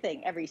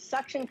everything, every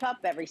suction cup,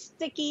 every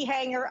sticky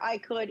hanger I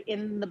could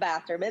in the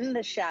bathroom, in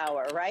the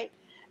shower, right?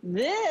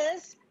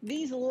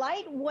 These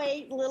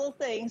lightweight little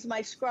things,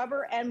 my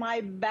scrubber and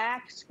my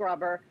back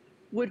scrubber,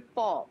 would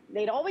fall.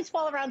 They'd always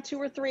fall around 2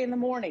 or 3 in the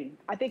morning.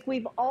 I think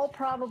we've all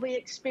probably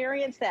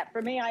experienced that.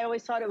 For me, I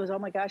always thought it was, oh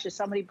my gosh, is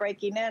somebody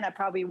breaking in? I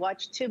probably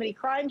watched too many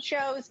crime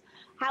shows.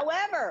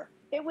 However,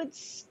 it would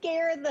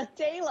scare the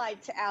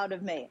daylights out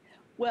of me.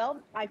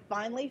 Well, I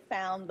finally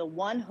found the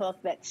one hook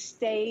that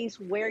stays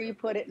where you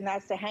put it, and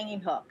that's the hanging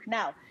hook.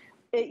 Now,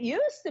 it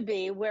used to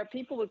be where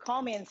people would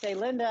call me and say,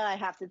 Linda, I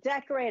have to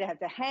decorate, I have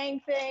to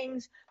hang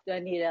things, I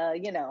need a,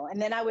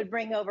 and then I would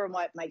bring over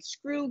my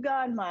screw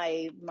gun,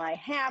 my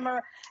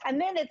hammer,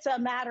 and then it's a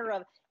matter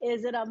of,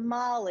 is it a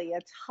molly, a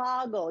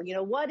toggle,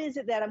 what is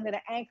it that I'm going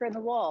to anchor in the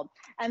wall?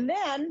 And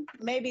then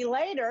maybe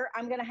later,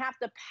 I'm going to have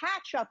to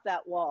patch up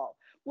that wall.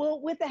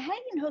 Well, with the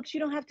hanging hooks, you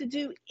don't have to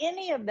do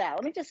any of that.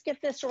 Let me just get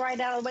this right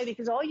out of the way,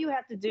 because all you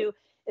have to do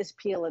is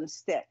peel and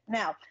stick.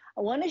 Now,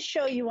 I want to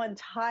show you on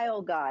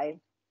tile, Guy.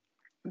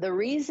 The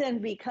reason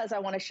because I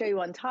want to show you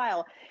on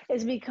tile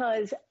is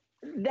because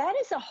that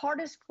is the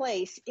hardest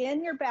place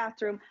in your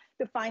bathroom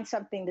to find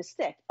something to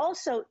stick.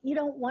 Also, you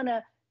don't want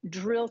to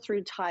drill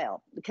through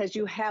tile because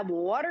you have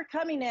water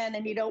coming in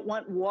and you don't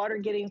want water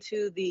getting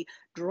to the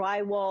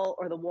drywall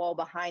or the wall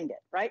behind it,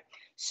 right?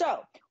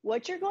 So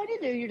what you're going to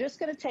do, you're just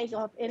going to take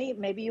off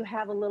maybe you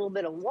have a little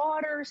bit of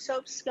water,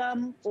 soap,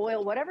 scum,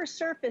 oil, whatever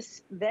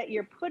surface that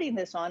you're putting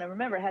this on. And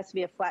remember, it has to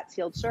be a flat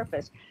sealed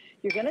surface.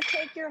 You're going to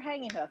take your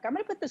hanging hook. I'm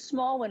going to put the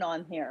small one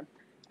on here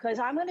because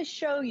I'm going to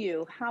show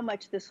you how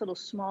much this little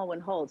small one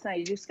holds. Now,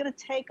 you're just going to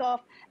take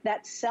off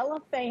that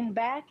cellophane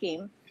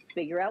backing,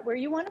 figure out where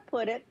you want to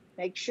put it,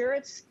 make sure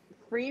it's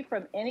free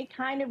from any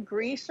kind of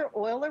grease or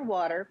oil or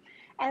water,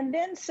 and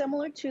then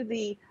similar to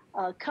the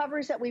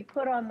covers that we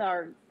put on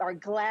our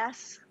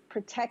glass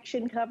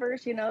protection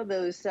covers,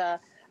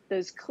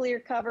 those clear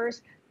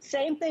covers,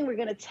 same thing, we're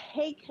going to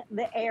take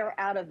the air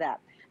out of that.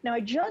 Now, I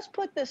just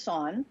put this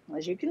on,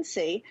 as you can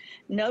see.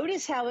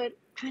 Notice how it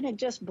kind of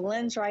just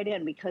blends right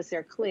in because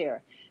they're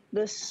clear.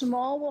 The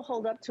small will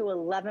hold up to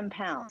 11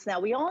 pounds. Now,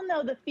 we all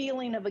know the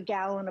feeling of a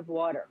gallon of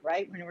water,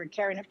 right? When we're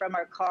carrying it from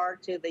our car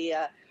to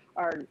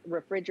our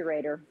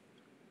refrigerator.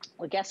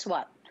 Well, guess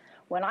what?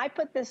 When I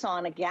put this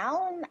on, a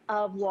gallon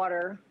of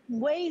water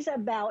weighs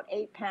about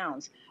 8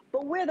 pounds.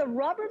 But where the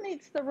rubber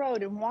meets the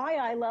road and why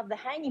I love the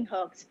hanging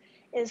hooks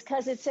is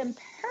because it's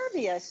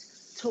impervious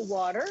to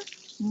water,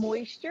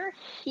 moisture,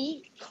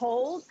 heat,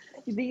 cold.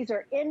 These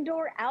are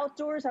indoor,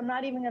 outdoors. I'm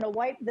not even going to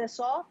wipe this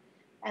off.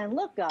 And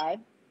look, Guy,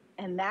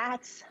 and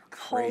that's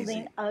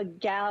holding a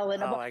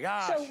gallon of water. Oh my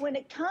gosh. So when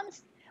it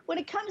comes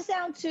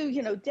down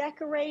to,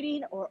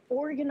 decorating or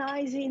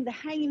organizing, the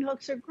hanging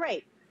hooks are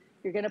great.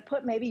 You're going to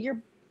put maybe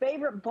your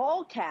favorite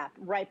ball cap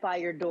right by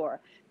your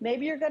door.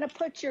 Maybe you're going to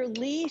put your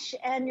leash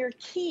and your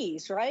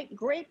keys, right?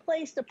 Great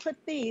place to put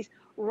these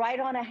right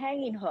on a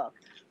hanging hook.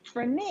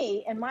 For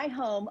me, in my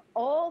home,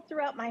 all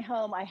throughout my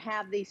home, I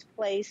have these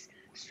placed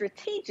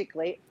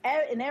strategically.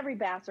 In every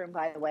bathroom,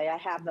 by the way, I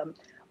have them.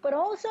 But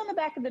also on the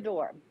back of the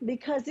door.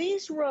 Because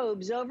these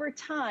robes, over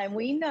time,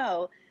 we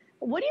know,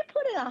 what do you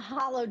put in a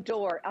hollow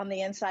door on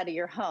the inside of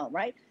your home,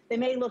 right? They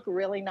may look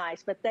really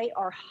nice, but they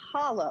are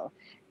hollow.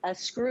 A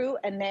screw,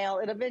 a nail,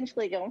 it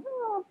eventually goes,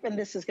 and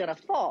this is going to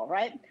fall,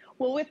 right?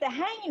 Well, with the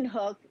hanging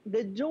hook,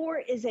 the door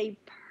is a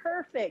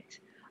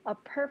perfect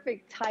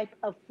type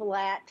of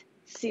flat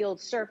sealed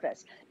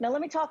surface. Now,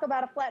 let me talk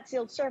about a flat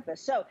sealed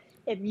surface. So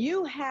if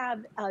you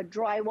have a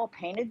drywall,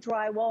 painted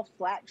drywall,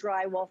 flat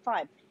drywall,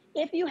 fine.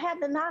 If you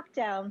have the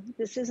knockdown,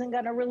 this isn't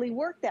going to really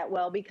work that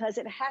well because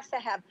it has to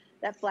have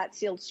that flat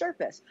sealed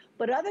surface.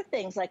 But other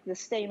things like the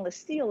stainless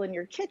steel in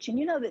your kitchen,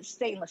 you know that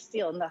stainless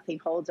steel, nothing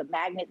holds, a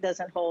magnet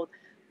doesn't hold.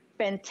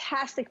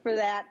 Fantastic for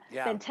that.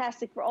 Yeah.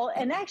 Fantastic for all.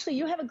 And actually,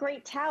 you have a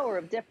great tower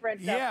of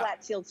different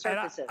flat sealed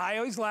surfaces. And I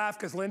always laugh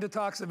because Linda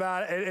talks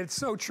about it. It's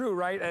so true,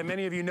 right? And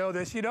many of you know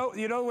this. You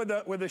know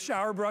when the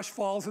shower brush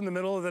falls in the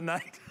middle of the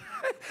night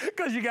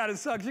because you got a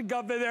suction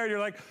cup in there and you're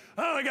like,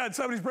 oh my God,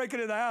 somebody's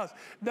breaking in the house.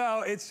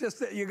 No, it's just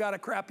that you got a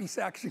crappy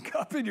suction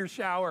cup in your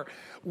shower.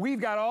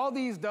 We've got all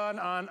these done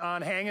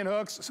on hanging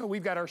hooks. So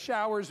we've got our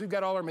showers, we've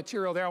got all our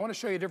material there. I want to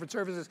show you different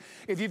surfaces.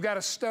 If you've got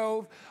a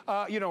stove,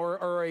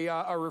 or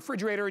a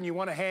refrigerator and you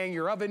want to hang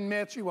your oven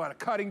mitts, you want a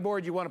cutting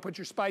board, you want to put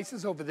your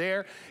spices over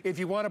there. If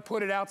you want to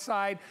put it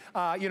outside,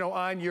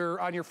 on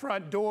your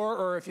front door,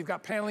 or if you've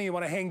got paneling, you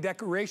want to hang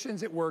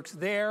decorations, it works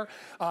there.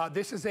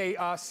 This is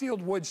a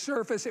sealed wood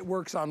surface. It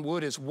works on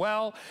wood as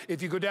well.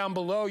 If you go down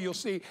below, you'll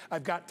see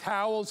I've got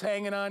towels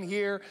hanging on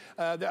here.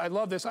 I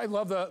love this. I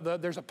love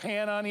there's a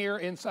pan on here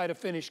inside a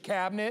finished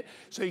cabinet,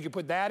 so you can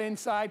put that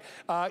inside.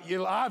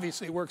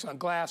 Obviously, it works on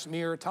glass,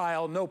 mirror,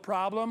 tile, no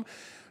problem.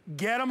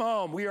 Get them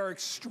home. We are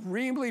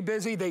extremely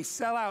busy. They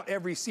sell out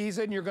every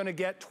season. You're going to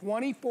get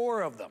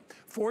 24 of them.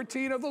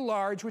 14 of the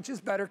large, which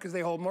is better because they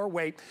hold more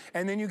weight,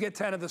 and then you get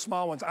 10 of the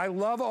small ones. I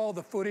love all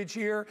the footage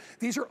here.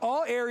 These are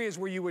all areas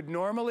where you would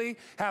normally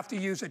have to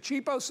use a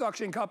cheapo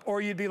suction cup, or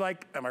you'd be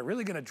like, am I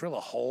really going to drill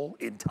a hole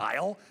in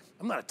tile?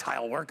 I'm not a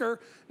tile worker.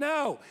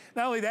 No,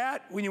 not only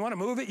that, when you want to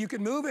move it, you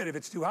can move it. If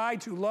it's too high,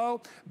 too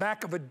low,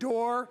 back of a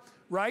door,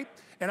 right?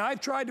 And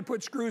I've tried to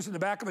put screws in the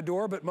back of a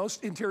door, but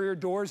most interior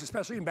doors,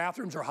 especially in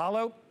bathrooms, are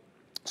hollow.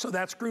 So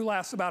that screw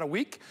lasts about a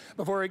week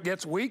before it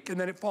gets weak and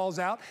then it falls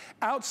out.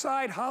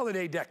 Outside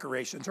holiday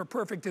decorations are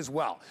perfect as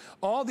well.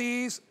 All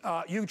these,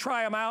 you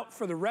try them out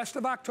for the rest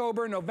of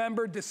October,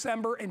 November,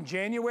 December, and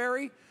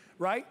January,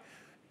 right?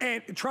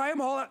 And try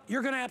them all out.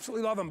 You're gonna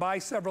absolutely love them. Buy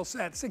several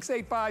sets.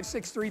 685,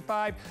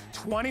 635,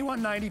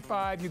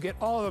 2195. You get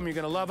all of them, you're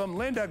gonna love them.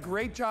 Linda,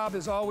 great job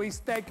as always.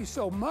 Thank you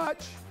so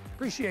much.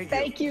 Appreciate you.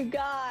 Thank you,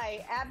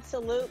 Guy.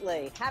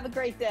 Absolutely. Have a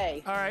great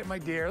day. All right, my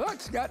dear. Look,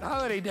 she's got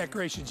holiday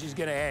decorations she's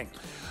gonna hang.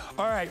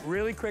 All right,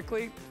 really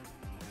quickly.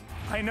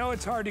 I know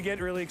it's hard to get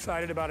really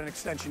excited about an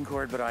extension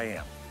cord, but I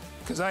am,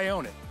 because I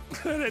own it.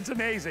 It's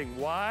amazing.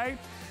 Why?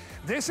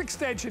 This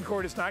extension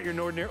cord is not your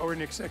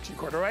ordinary extension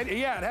cord, all right?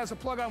 Yeah, it has a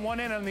plug on one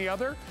end and on the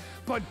other,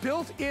 but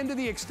built into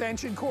the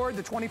extension cord,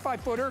 the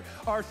 25-footer,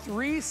 are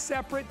 3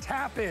 separate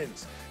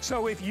tap-ins.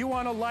 So if you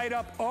want to light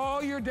up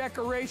all your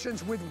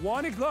decorations with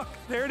one, look,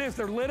 there it is,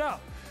 they're lit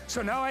up.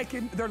 So now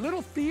they're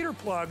little feeder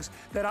plugs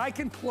that I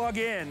can plug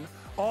in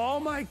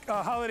all my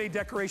holiday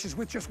decorations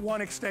with just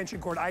one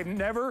extension cord. I've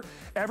never,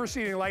 ever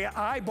seen anything like it.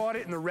 I bought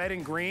it in the red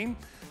and green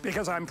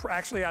because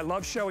I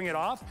love showing it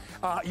off.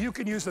 You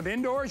can use them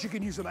indoors, you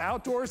can use them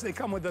outdoors. They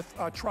come with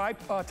a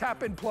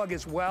tap-in plug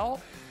as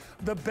well.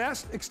 The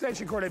best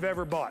extension cord I've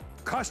ever bought.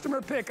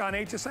 Customer pick on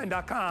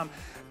hsn.com.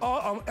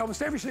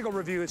 Almost every single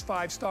review is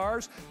 5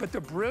 stars, but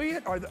the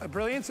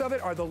brilliance of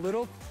it are the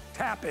little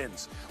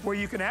tap-ins where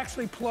you can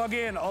actually plug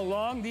in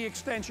along the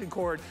extension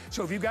cord.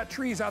 So if you've got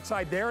trees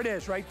outside, there it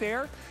is right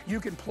there. You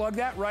can plug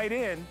that right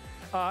in.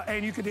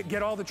 And you can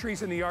get all the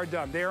trees in the yard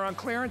done. They are on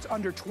clearance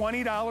under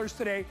 $20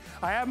 today.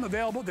 I have them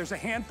available. There's a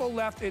handful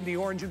left in the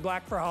orange and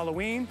black for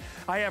Halloween.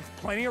 I have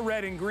plenty of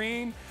red and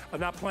green.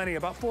 Not plenty,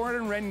 about 400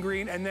 in red and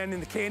green. And then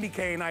in the candy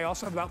cane, I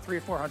also have about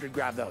 300 or 400.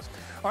 Grab those.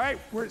 All right,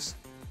 we're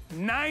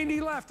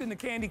 90 left in the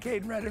candy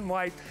cane red and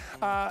white.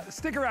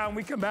 Stick around. When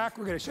we come back,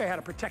 we're going to show you how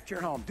to protect your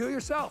home. Do it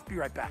yourself. Be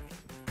right back.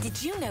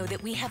 Did you know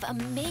that we have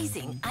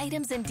amazing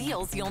items and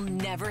deals you'll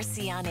never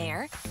see on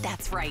air?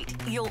 That's right.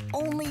 You'll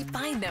only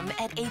find them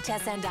at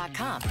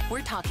hsn.com.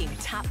 We're talking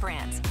top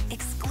brands,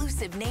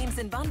 exclusive names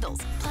and bundles,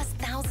 plus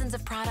thousands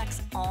of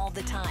products all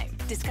the time.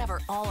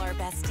 Discover all our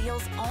best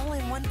deals all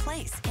in one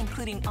place,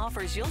 including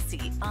offers you'll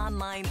see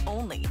online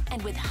only.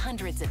 And with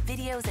hundreds of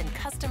videos and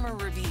customer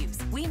reviews,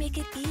 we make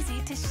it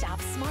easy to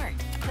shop smart.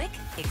 Click,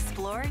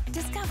 explore,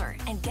 discover,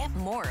 and get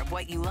more of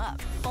what you love.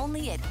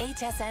 Only at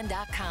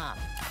hsn.com.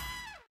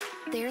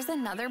 There's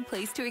another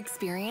place to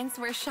experience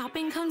where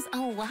shopping comes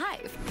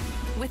alive,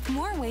 with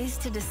more ways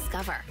to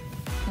discover,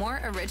 more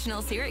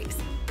original series,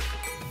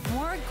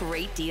 more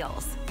great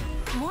deals,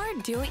 more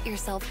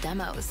do-it-yourself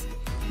demos,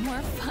 more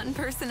fun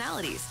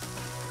personalities.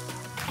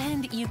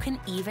 And you can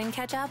even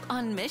catch up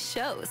on missed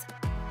shows.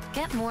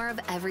 Get more of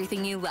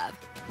everything you love,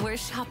 where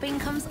shopping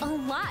comes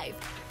alive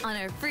on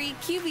our free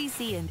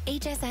QVC and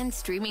HSN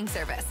streaming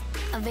service,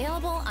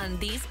 available on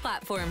these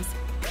platforms.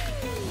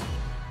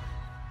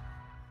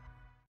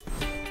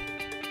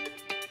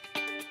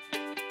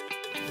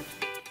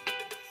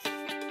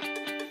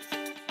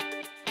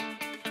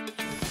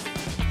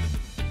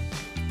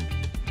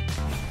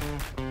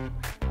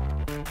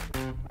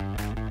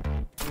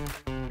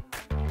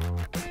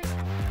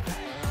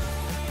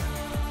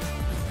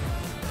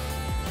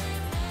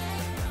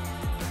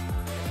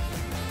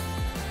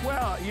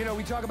 You know,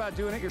 we talk about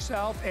doing it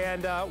yourself,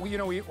 and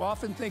we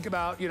often think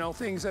about,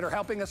 things that are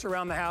helping us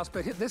around the house,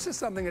 but this is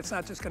something that's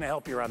not just gonna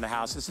help you around the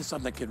house. This is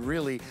something that could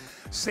really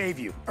save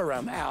you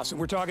around the house. And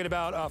we're talking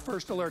about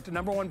First Alert, the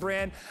 #1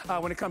 brand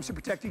when it comes to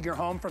protecting your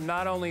home from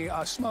not only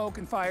smoke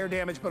and fire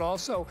damage, but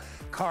also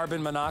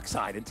carbon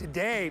monoxide. And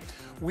today,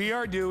 we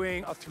are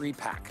doing a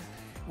 3-pack.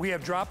 We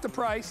have dropped the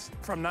price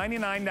from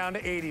 $99 down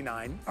to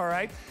 $89, all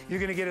right? You're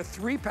gonna get a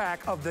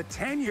 3-pack of the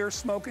 10-year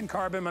smoke and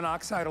carbon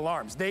monoxide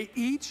alarms. They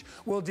each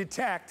will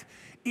detect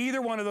either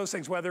one of those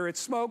things, whether it's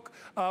smoke,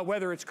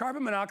 whether it's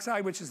carbon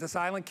monoxide, which is the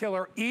silent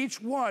killer.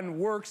 Each one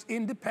works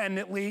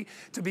independently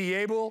to be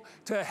able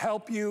to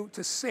help you,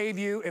 to save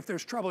you if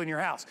there's trouble in your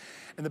house.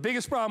 And the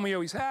biggest problem we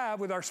always have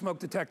with our smoke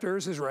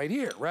detectors is right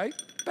here, right?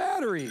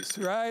 Batteries,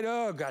 right?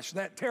 Oh gosh,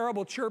 that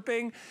terrible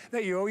chirping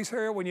that you always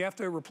hear when you have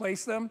to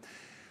replace them.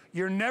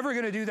 You're never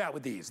gonna do that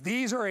with these.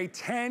 These are a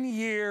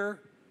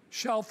 10-year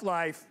shelf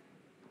life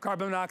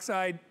carbon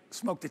monoxide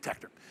smoke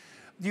detector.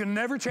 You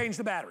never change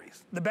the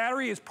batteries. The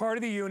battery is part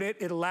of the unit.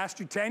 It'll last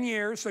you 10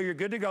 years, so you're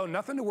good to go.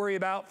 Nothing to worry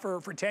about for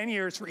 10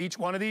 years for each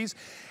one of these.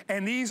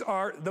 And these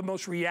are the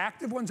most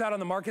reactive ones out on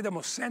the market, the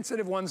most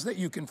sensitive ones that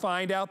you can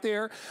find out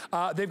there.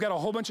 They've got a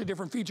whole bunch of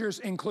different features,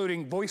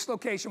 including voice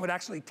location, which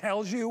actually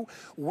tells you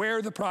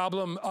where the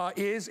problem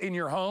is in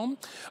your home.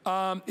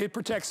 It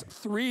protects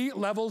 3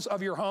 levels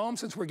of your home.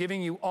 Since we're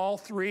giving you all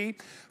 3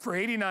 for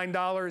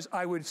 $89,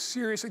 I would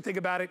seriously think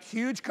about it.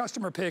 Huge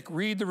customer pick.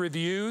 Read the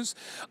reviews.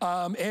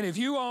 And if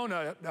you you own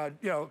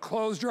a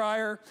clothes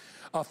dryer,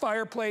 a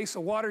fireplace,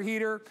 a water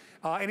heater,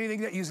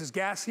 anything that uses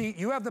gas heat,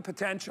 you have the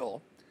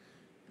potential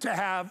to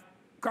have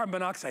carbon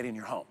monoxide in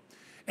your home.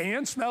 And you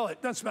don't smell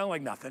it, doesn't smell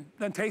like nothing,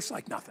 doesn't taste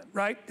like nothing,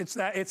 right? It's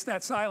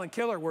that silent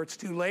killer where it's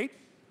too late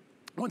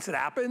once it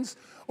happens,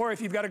 or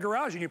if you've got a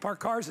garage and you park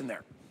cars in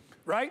there,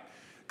 right?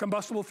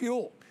 Combustible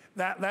fuel.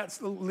 That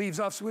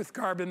leaves us with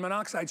carbon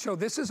monoxide. So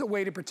this is a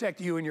way to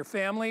protect you and your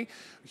family.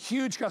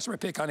 Huge customer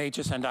pick on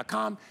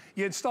hsn.com.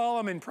 You install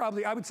them in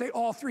probably, I would say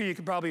all three you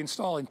could probably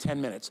install in 10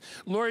 minutes.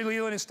 Lori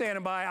Leland is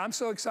standing by. I'm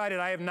so excited.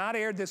 I have not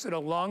aired this in a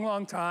long,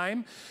 long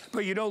time.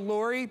 But you know,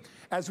 Lori,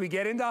 as we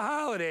get into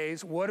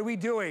holidays, what are we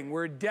doing?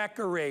 We're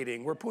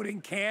decorating. We're putting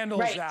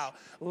candles out,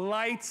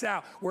 lights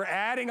out. We're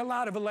adding a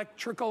lot of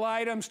electrical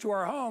items to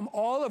our home,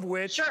 all of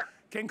which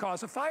can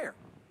cause a fire.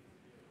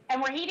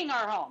 And we're heating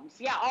our homes.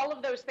 Yeah, all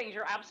of those things.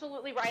 You're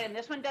absolutely right. And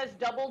this one does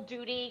double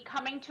duty.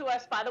 Coming to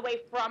us, by the way,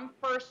 from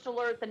First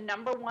Alert, the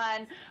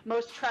 #1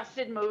 most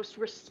trusted, most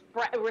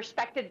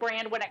respected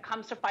brand when it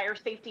comes to fire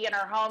safety in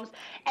our homes.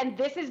 And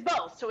this is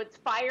both. So it's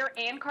fire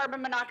and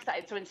carbon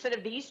monoxide. So instead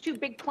of these two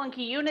big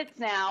clunky units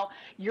now,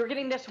 you're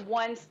getting this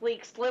one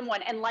sleek, slim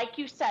one. And like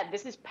you said,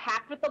 this is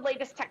packed with the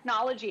latest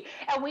technology.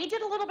 And we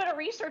did a little bit of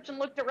research and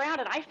looked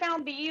around, and I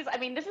found these. I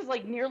mean, this is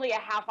like nearly a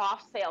half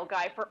off sale,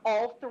 Guy, for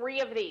all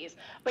three of these.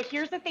 But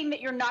here's the thing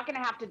that you're not going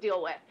to have to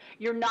deal with.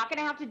 You're not going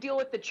to have to deal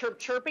with the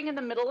chirping in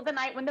the middle of the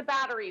night when the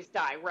batteries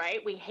die,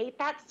 right? We hate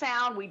that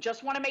sound. We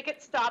just want to make it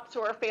stop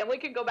so our family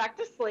can go back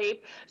to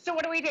sleep. So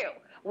what do?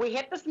 We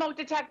hit the smoke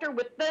detector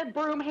with the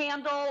broom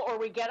handle, or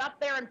we get up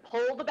there and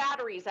pull the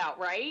batteries out,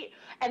 right?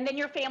 And then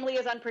your family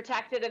is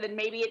unprotected, and then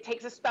maybe it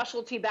takes a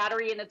specialty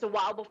battery and it's a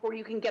while before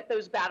you can get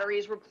those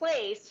batteries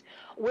replaced.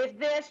 With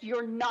this,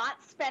 you're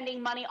not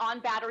spending money on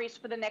batteries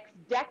for the next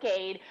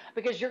decade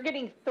because you're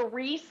getting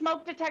 3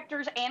 smoke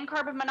detectors and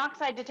carbon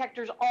monoxide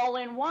detectors all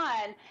in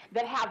one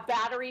that have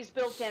batteries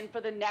built in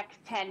for the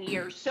next 10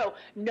 years. So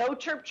no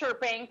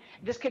chirping.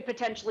 This could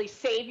potentially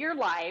save your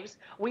lives.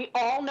 We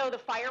all know the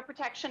Fire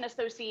Protection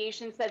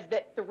Association says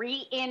that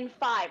 3 in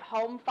 5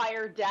 home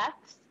fire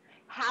deaths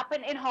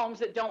happen in homes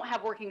that don't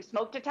have working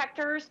smoke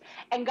detectors.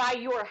 And Guy,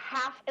 you are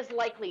half as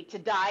likely to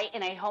die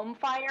in a home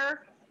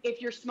fire if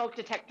your smoke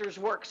detectors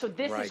work. So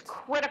this is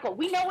critical.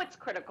 We know it's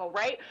critical,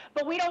 right?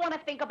 But we don't want to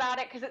think about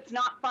it because it's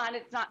not fun,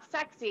 it's not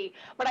sexy.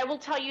 But I will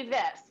tell you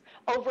this,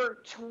 over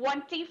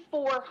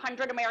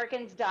 2,400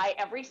 Americans die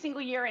every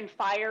single year in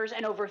fires,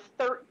 and over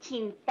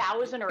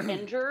 13,000 are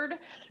injured.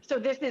 So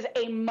this is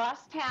a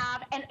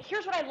must-have. And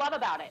here's what I love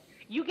about it.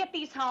 You get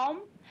these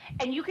home,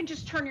 and you can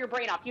just turn your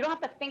brain off. You don't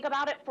have to think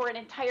about it for an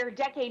entire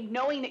decade,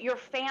 knowing that your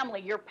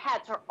family, your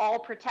pets are all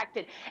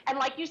protected. And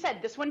like you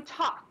said, this one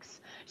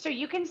talks. So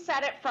you can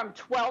set it from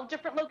 12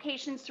 different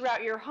locations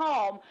throughout your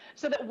home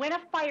so that when a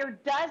fire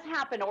does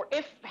happen, or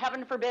if,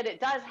 heaven forbid, it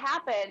does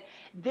happen,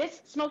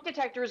 this smoke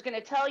detector is going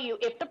to tell you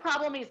if the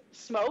problem is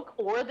smoke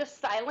or the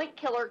silent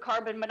killer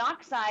carbon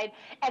monoxide,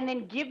 and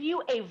then give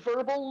you a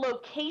verbal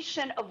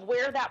location of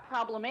where that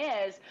problem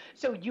is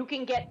so you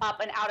can get up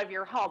and out of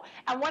your home.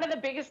 And one of the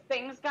biggest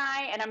things,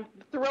 Guy, and I'm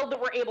thrilled that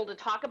we're able to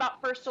talk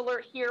about First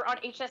Alert here on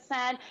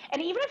HSN,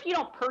 and even if you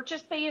don't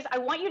purchase these, I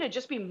want you to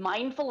just be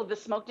mindful of the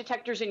smoke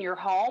detectors in your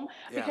home,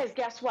 because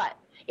guess what?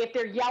 If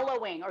they're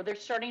yellowing or they're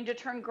starting to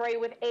turn gray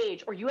with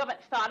age, or you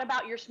haven't thought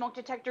about your smoke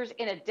detectors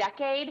in a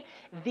decade,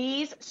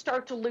 these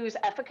start to lose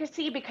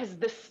efficacy because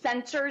the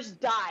sensors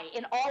die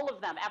in all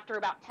of them after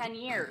about 10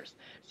 years.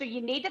 So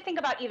you need to think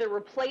about either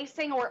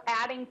replacing or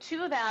adding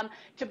to them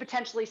to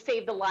potentially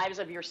save the lives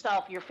of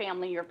yourself, your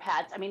family, your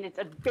pets. I mean, it's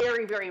a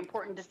very, very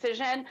important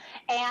decision,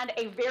 and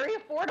a very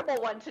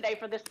affordable one today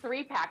for this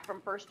 3-pack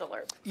from First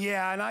Alert.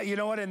 Yeah, and you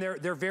know what? And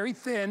they're very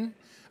thin.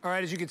 All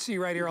right, as you can see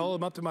right here, all of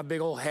them up to my big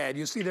old head.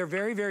 You see they're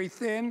very, very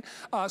thin,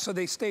 so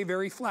they stay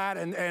very flat,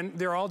 and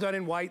they're all done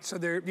in white, so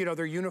they're, you know,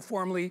 they're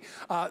uniformly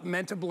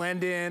meant to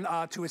blend in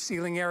to a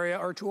ceiling area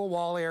or to a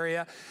wall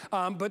area.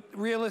 But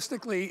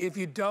realistically, if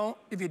you don't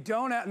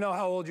know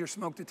how old your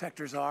smoke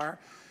detectors are,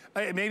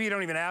 maybe you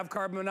don't even have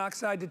carbon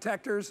monoxide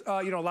detectors.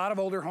 You know, a lot of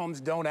older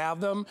homes don't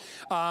have them,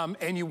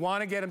 and you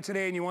want to get them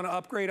today and you want to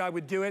upgrade, I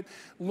would do it.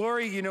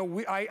 Lori, you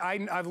know,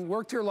 I've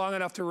worked here long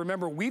enough to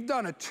remember we've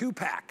done a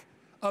 2-pack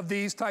of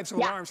these types of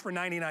alarms for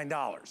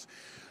 $99.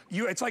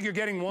 It's like you're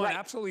getting one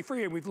absolutely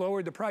free, and we've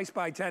lowered the price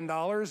by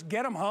 $10.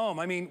 Get them home.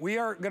 I mean, we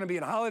are going to be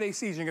in holiday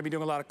season. You're going to be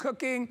doing a lot of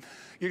cooking.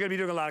 You're going to be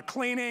doing a lot of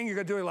cleaning. You're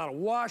going to do a lot of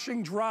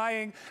washing,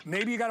 drying.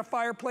 Maybe you got a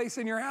fireplace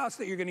in your house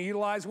that you're going to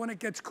utilize when it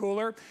gets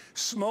cooler.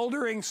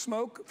 Smoldering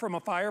smoke from a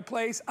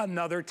fireplace,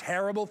 another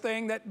terrible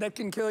thing that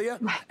can kill you.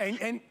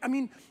 And I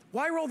mean,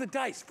 why roll the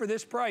dice for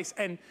this price?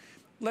 And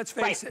let's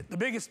face it, the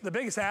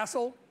biggest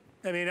hassle,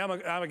 I mean, I'm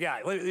a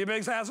guy. The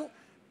biggest hassle?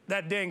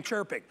 That dang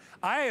chirping.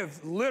 I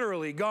have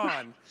literally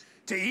gone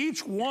to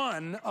each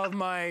one of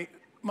my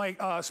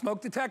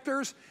smoke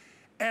detectors,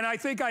 and I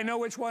think I know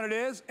which one it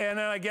is, and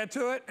then I get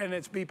to it, and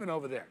it's beeping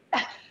over there.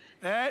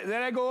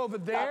 Then I go over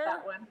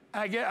there,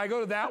 I go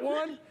to that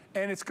one,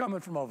 and it's coming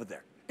from over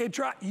there.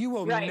 You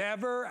will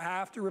never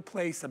have to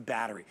replace a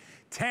battery.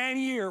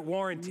 10-year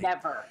warranty.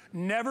 Never.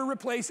 Never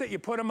replace it. You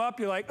put them up,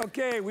 you're like,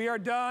 okay, we are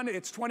done.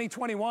 It's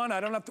 2021. I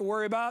don't have to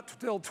worry about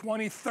till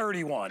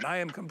 2031. I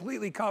am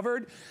completely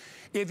covered.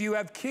 If you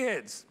have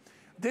kids,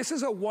 this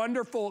is a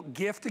wonderful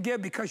gift to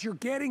give because you're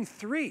getting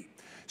 3.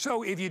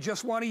 So if you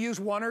just want to use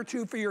 1 or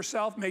 2 for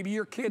yourself, maybe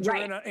your kids are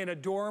in a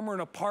dorm or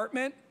an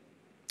apartment,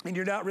 and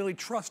you're not really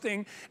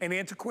trusting an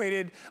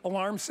antiquated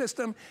alarm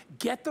system,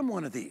 get them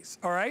one of these,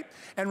 all right?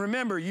 And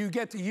remember, you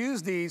get to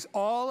use these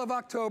all of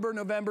October,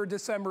 November,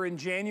 December, and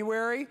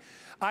January.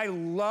 I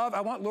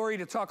want Lori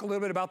to talk a little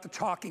bit about the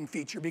talking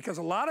feature, because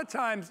a lot of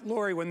times,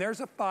 Lori, when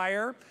there's a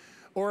fire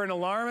or an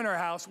alarm in our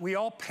house, we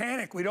all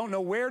panic. We don't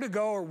know where to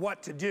go or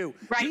what to do.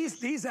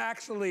 These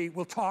actually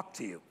will talk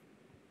to you.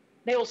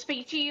 They will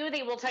speak to you.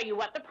 They will tell you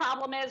what the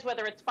problem is,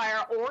 whether it's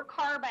fire or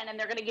carbon, and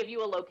they're going to give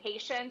you a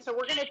location. So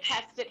we're going to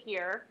test it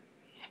here.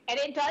 And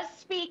it does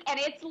speak, and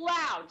it's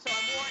loud. So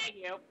I'm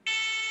warning you.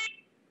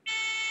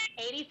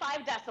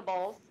 85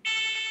 decibels.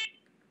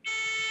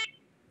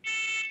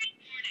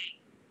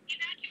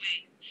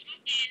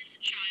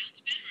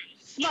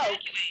 Smoke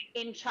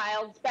in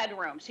child's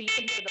bedroom. So you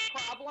can hear the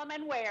problem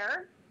and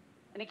where.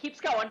 And it keeps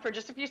going for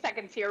just a few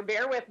seconds here.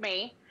 Bear with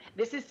me.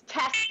 This is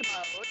test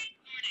mode.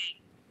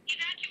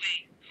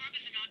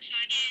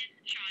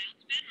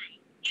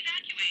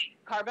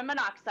 Carbon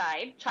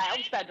monoxide,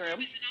 child's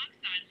bedroom.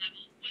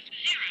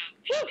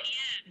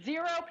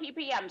 0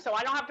 ppm. So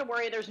I don't have to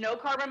worry. There's no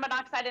carbon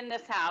monoxide in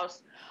this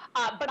house.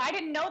 But I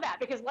didn't know that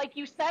because, like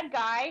you said,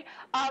 Guy,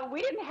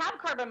 we didn't have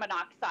carbon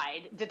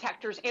monoxide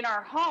detectors in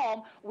our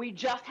home. We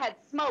just had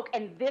smoke.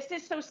 And this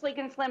is so sleek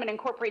and slim and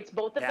incorporates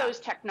both of those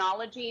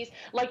technologies.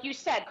 Like you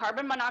said,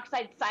 carbon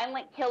monoxide,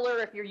 silent killer.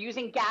 If you're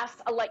using gas,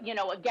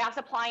 gas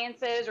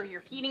appliances, or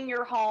you're heating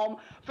your home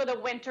for the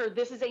winter,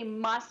 this is a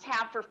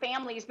must-have for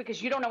families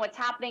because you don't know what's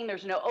happening.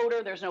 There's no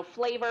odor. There's no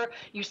flavor.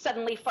 You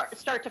suddenly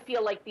start to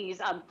feel like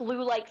these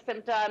flu-like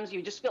symptoms.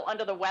 You just feel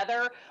under the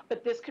weather.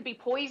 But this could be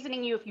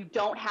poisoning you if you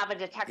don't have a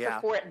detector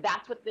for it.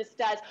 That's what this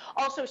does.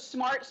 Also,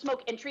 smart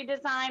smoke entry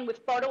design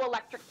with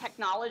photoelectric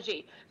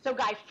technology. So,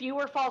 Guy,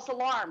 fewer false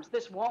alarms.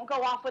 This won't go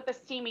off with a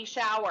steamy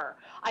shower.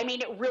 I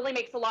mean, it really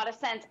makes a lot of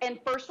sense. And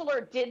First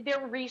Alert did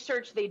their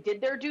research. They did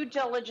their due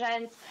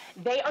diligence.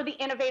 They are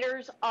the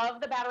innovators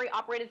of the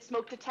battery-operated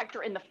smoke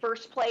detector in the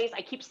first place.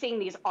 I keep seeing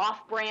these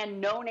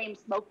off-brand, no-name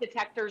smoke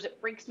detectors. It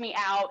freaks me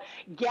out.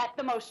 Get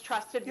the most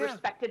trusted,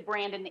 respected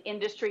brand in the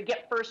industry.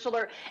 Get First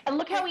Alert. And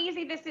look how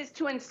easy this is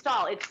to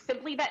install. It's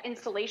simply that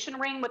installation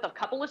ring with a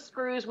couple of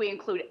screws. We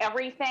include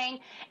everything.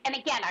 And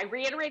again, I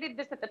reiterated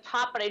this at the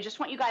top, but I just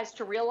want you guys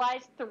to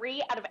realize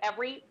 3 out of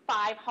every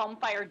 5 home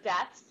fire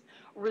deaths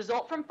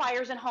result from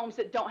fires in homes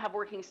that don't have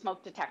working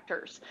smoke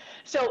detectors.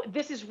 So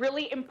this is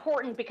really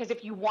important because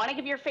if you want to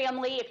give your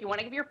family, if you want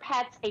to give your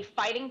pets a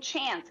fighting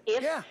chance,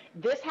 if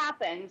this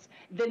happens,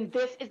 then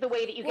this is the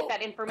way that you get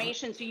that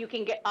information so you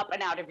can get up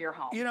and out of your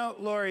home. You know,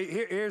 Lori,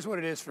 here's what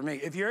it is for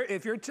me. If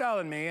you're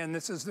telling me, and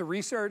this is the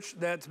research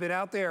that's been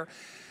out there,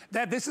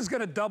 that this is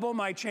going to double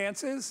my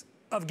chances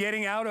of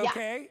getting out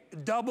okay,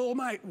 double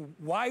my,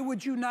 why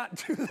would you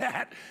not do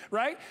that,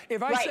 right?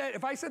 If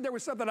I said there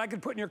was something I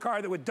could put in your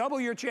car that would double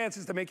your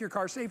chances to make your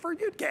car safer,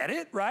 you'd get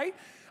it, right?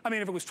 I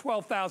mean, if it was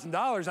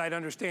 $12,000, I'd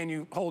understand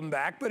you holding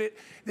back, but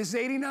this is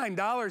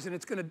 $89 and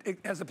it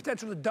has the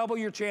potential to double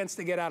your chance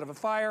to get out of a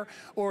fire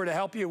or to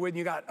help you when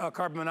you got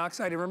carbon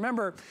monoxide. And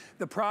remember,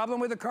 the problem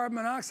with the carbon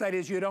monoxide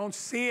is you don't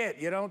see it,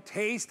 you don't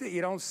taste it,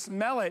 you don't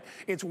smell it.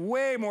 It's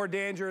way more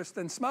dangerous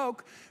than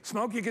smoke.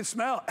 Smoke you can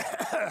smell.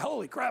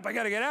 Holy crap, I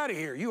gotta get out of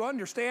here. You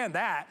understand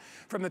that.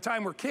 From the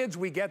time we're kids,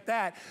 we get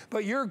that.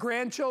 But your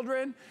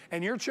grandchildren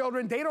and your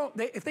children,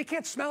 if they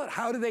can't smell it,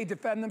 how do they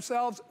defend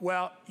themselves?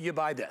 Well, you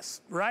buy this,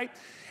 right?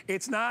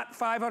 It's not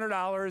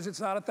 $500,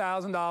 it's not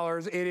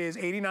 $1,000, it is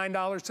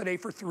 $89 today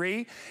for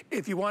 3.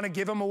 If you want to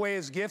give them away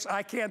as gifts,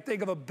 I can't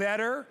think of a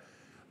better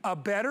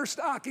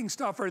stocking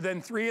stuffer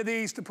than 3 of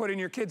these to put in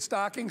your kids'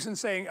 stockings and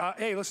saying,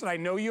 hey, listen, I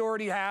know you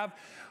already have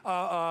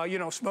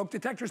smoke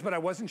detectors, but I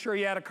wasn't sure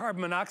you had a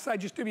carbon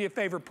monoxide. Just do me a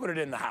favor, put it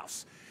in the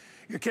house.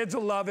 Your kids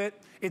will love it.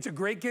 It's a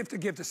great gift to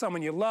give to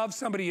someone you love,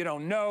 somebody you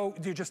don't know.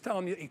 You just tell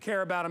them you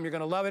care about them. You're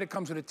going to love it. It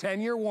comes with a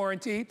 10-year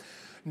warranty.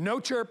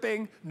 No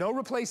chirping, no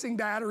replacing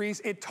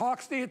batteries. It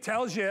talks to you,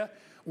 tells you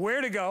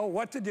where to go,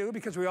 what to do,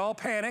 because we all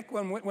panic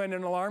when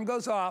an alarm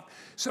goes off.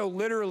 So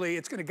literally,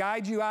 it's going to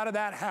guide you out of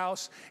that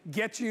house,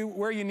 get you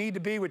where you need to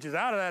be, which is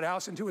out of that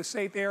house, into a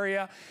safe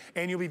area,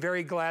 and you'll be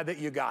very glad that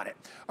you got it.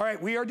 All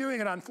right, we are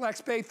doing it on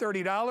FlexPay,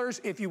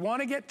 $30. If you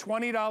want to get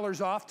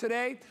 $20 off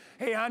today,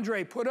 hey,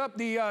 Andre, put up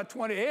the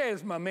 20.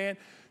 Here's my man.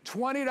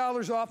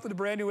 $20 off with a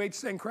brand new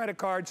HSN credit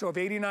card. So if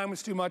 89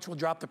 was too much, we'll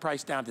drop the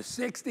price down to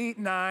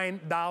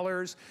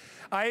 $69.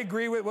 I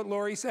agree with what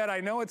Lori said. I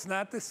know it's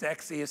not the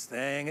sexiest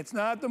thing. It's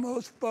not the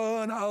most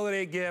fun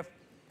holiday gift.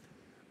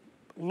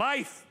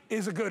 Life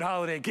is a good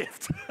holiday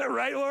gift,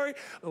 right, Lori?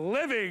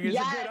 Living is a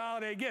good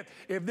holiday gift.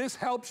 If this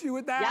helps you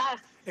with that,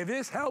 if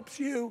this helps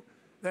you,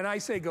 then I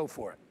say go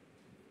for it.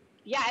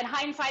 Yeah, and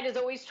hindsight is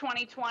always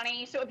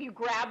 20/20. So if you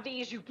grab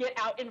these, you get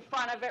out in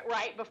front of it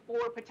right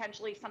before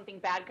potentially something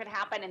bad could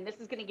happen. And this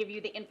is going to give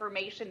you the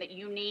information that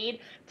you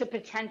need to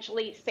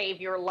potentially save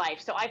your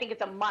life. So I think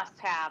it's a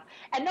must-have.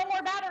 And no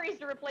more batteries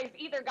to replace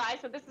either, guys.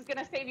 So this is going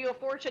to save you a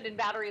fortune in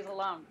batteries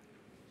alone.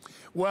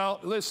 Well,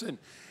 listen.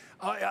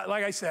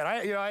 Like I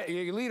said,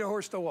 you lead a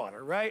horse to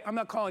water, right? I'm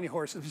not calling you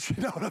horses, but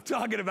you know what I'm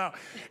talking about.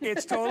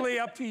 It's totally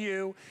up to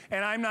you,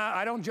 and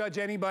I don't judge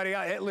anybody.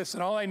 Listen,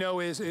 all I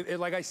know is,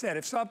 like I said,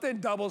 if something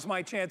doubles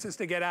my chances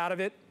to get out of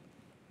it,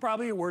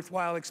 probably a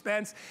worthwhile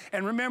expense.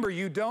 And remember, if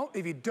you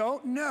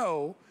don't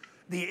know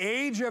the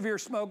age of your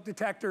smoke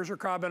detectors or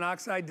carbon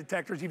monoxide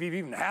detectors, if you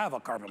even have a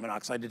carbon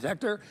monoxide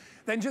detector,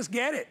 then just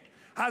get it.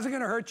 How's it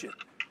gonna hurt you?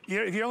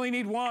 If you only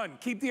need one,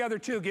 keep the other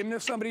two. Give them to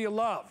somebody you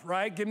love,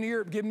 right? Give them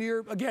to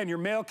your again, your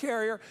mail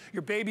carrier,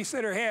 your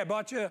babysitter. Hey, I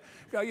bought you,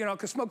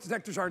 because smoke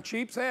detectors aren't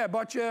cheap. Say, hey, I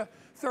bought you a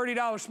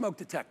 $30 smoke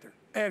detector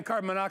and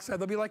carbon monoxide.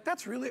 They'll be like,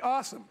 that's really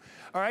awesome.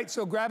 All right,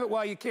 so grab it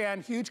while you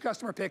can. Huge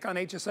customer pick on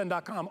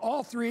hsn.com.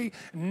 All three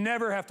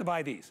never have to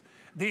buy these.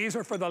 These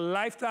are for the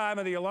lifetime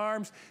of the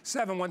alarms.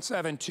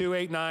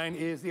 717-289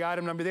 is the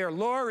item number there.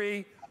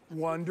 Lori,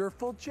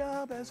 wonderful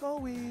job as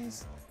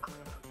always.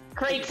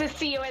 Great to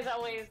see you as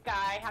always,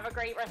 Guy. Have a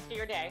great rest of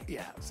your day.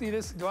 Yeah, see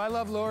this? Do I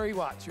love Lori?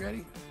 Watch,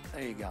 ready?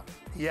 There you go.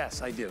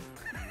 Yes, I do.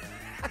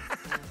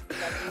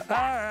 All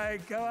right,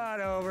 come on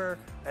over.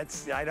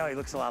 I know he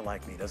looks a lot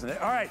like me, doesn't it?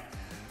 All right,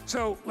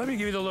 so let me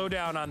give you the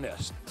lowdown on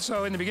this.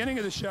 So in the beginning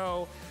of the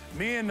show,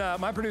 me and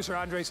my producer,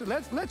 Andre, said,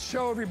 let's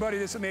show everybody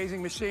this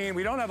amazing machine.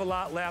 We don't have a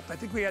lot left. I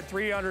think we had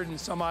 300 and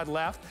some odd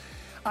left.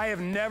 I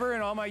have never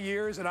in all my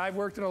years, and I've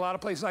worked in a lot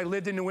of places. I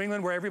lived in New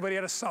England where everybody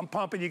had a sump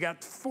pump and you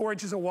got 4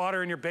 inches of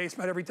water in your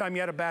basement every time you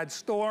had a bad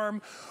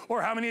storm.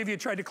 Or how many of you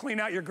tried to clean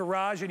out your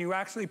garage and you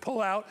actually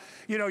pull out,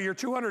 your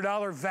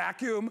 $200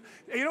 vacuum?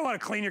 You don't want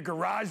to clean your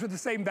garage with the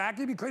same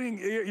vacuum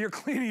you're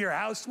cleaning your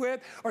house with,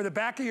 or the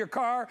back of your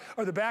car,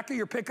 or the back of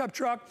your pickup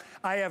truck.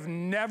 I have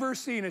never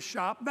seen a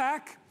shop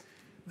vac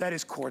that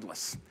is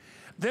cordless.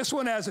 This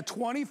one has a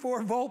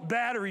 24-volt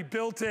battery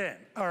built in,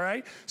 all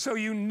right? So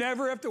you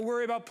never have to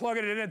worry about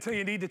plugging it in until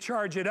you need to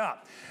charge it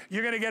up.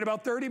 You're gonna get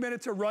about 30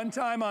 minutes of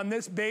runtime on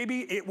this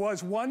baby. It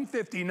was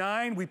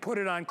 $159. We put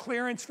it on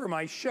clearance for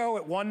my show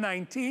at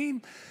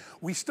 $119.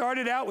 We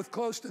started out with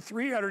close to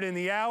 300 in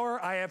the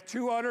hour. I have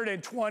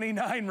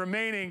 229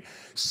 remaining.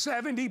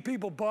 70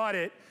 people bought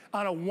it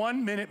on a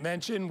 1-minute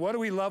mention. What do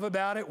we love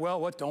about it? Well,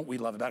 what don't we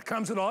love about it? It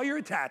comes with all your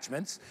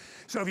attachments.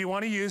 So if you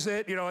want to use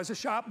it, as a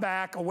shop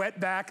vac, a wet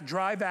vac,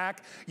 dry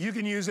vac, you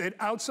can use it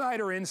outside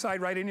or inside,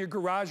 right in your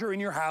garage or in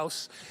your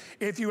house.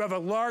 If you have a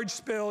large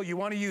spill, you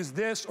want to use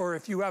this, or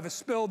if you have a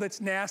spill that's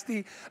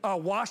nasty, a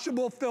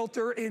washable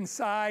filter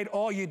inside,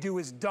 all you do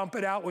is dump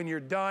it out when you're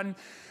done.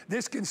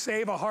 This can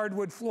save a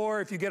hardwood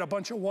floor. If you get a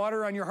bunch of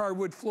water on your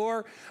hardwood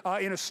floor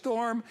in a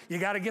storm, you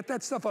got to get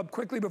that stuff up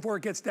quickly before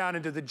it gets down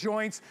into the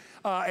joints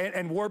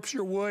and warps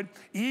your wood.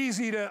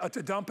 Easy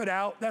to dump it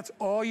out. That's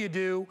all you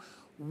do.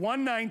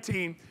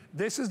 $119.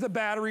 This is the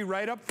battery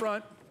right up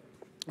front.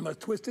 I'm going to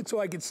twist it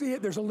so I can see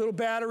it. There's a little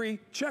battery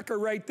checker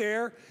right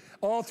there.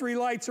 All 3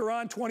 lights are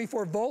on,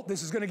 24 volt.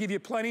 This is gonna give you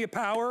plenty of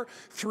power.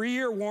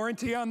 3-year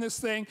warranty on this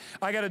thing.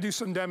 I gotta do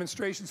some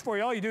demonstrations for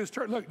you. All you do is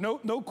turn, look, no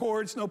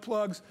cords, no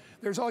plugs.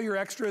 There's all your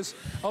extras.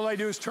 All I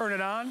do is turn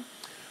it on.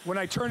 When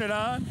I turn it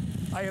on,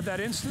 I have that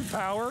instant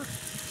power,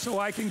 so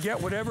I can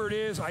get whatever it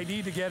is I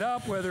need to get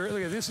up, whether,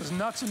 look at this is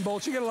nuts and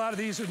bolts. You get a lot of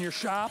these in your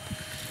shop.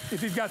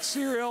 If you've got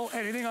cereal,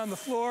 anything on the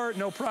floor,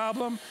 no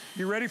problem.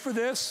 You ready for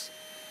this?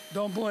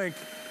 Don't blink.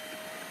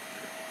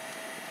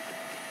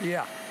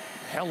 Yeah,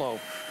 hello.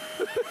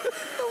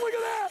 Oh, look at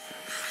that.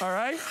 All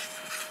right,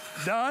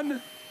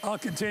 done. I'll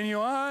continue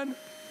on.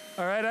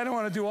 All right, I don't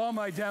want to do all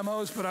my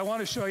demos, but I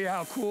want to show you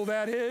how cool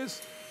that is.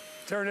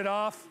 Turn it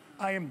off.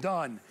 I am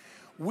done.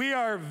 We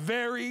are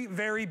very,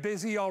 very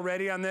busy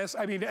already on this.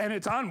 I mean, and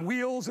it's on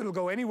wheels. It'll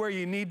go anywhere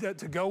you need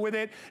to go with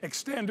it.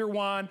 Extender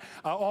wand,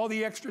 all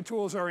the extra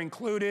tools are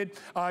included.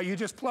 You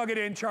just plug it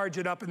in, charge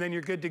it up, and then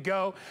you're good to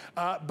go.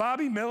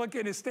 Bobby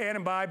Milliken is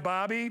standing by.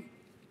 Bobby,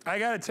 I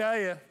got to tell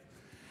you,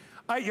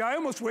 I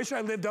almost wish I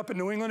lived up in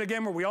New England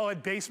again where we all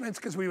had basements,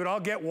 because we would all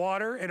get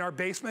water in our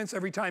basements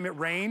every time it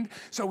rained.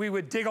 So we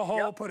would dig a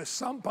hole, put a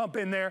sump pump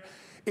in there.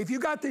 If you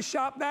got this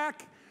shop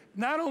vac,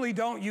 not only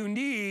don't you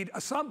need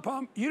a sump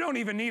pump, you don't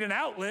even need an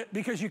outlet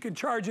because you can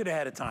charge it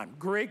ahead of time.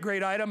 Great,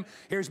 great item.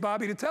 Here's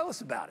Bobby to tell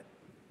us about it.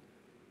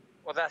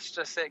 Well, that's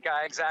just it,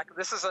 Guy. Exactly.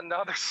 This is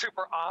another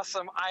super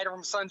awesome item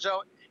from Sun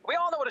Joe. We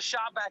all know what a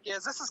shop vac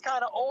is. This is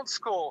kind of old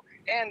school,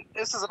 and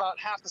this is about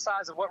half the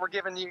size of what we're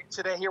giving you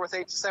today here with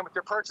HSN with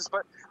your purchase.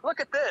 But look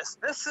at this.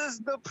 This is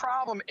the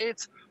problem.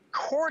 It's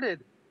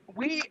corded.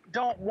 We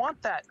don't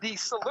want that. The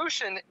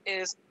solution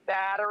is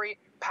battery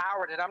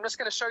powered. And I'm just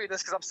going to show you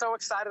this because I'm so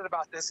excited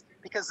about this,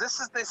 because this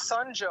is the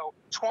Sun Joe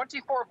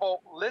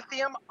 24-volt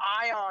lithium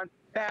ion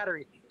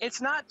battery.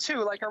 It's not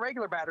 2 like our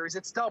regular batteries,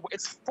 it's double.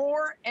 It's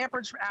 4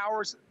 amperage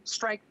hours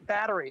strength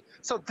battery.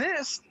 So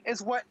this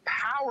is what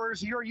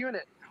powers your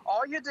unit.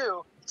 All you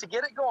do to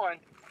get it going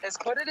is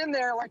put it in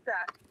there like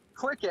that,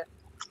 click it,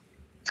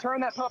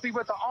 turn that puppy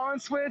with the on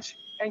switch,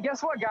 and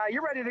guess what, Guy?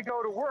 You're ready to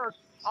go to work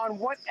on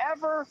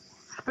whatever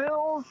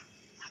spills,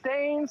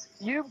 stains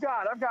you've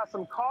got. I've got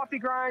some coffee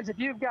grinds. If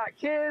you've got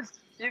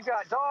kids, you've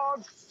got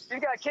dogs,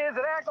 you've got kids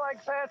that act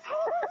like pets.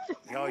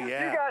 Oh,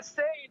 yeah. You got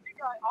stains, you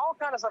got all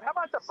kind of stuff. How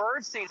about the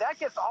bird seed? That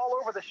gets all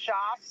over the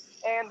shop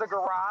and the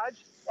garage,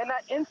 and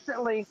that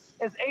instantly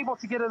is able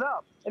to get it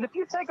up. And if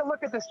you take a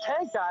look at this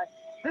tank, Guy,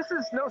 this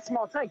is no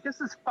small tank. This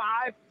is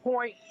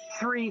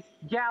 5.3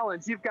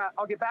 gallons. You've got,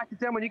 I'll get back to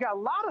demo, you got a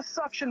lot of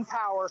suction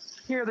power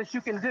here that you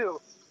can do.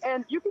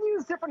 And you can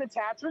use different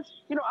attachments.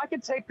 You know, I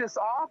could take this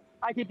off.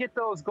 I could get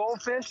those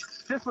goldfish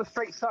just with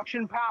straight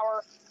suction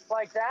power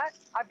like that.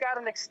 I've got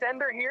an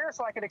extender here,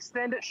 so I can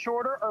extend it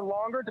shorter or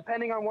longer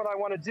depending on what I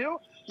want to do.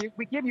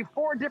 We give you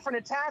 4 different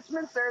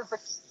attachments. There's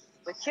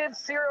the kids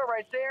cereal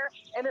right there,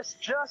 and it's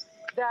just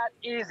that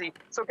easy.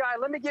 So, Guy,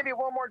 let me give you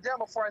one more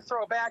demo before I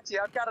throw it back to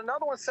you. I've got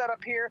another one set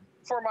up here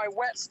for my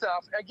wet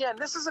stuff. Again,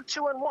 this is a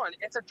 2-in-1.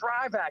 It's a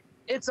dry vac.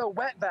 It's a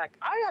wet vac.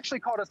 I actually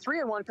call it a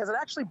 3-in-1 because it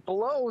actually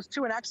blows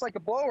too and acts like a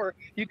blower.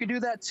 You can do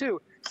that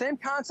too. Same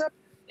concept.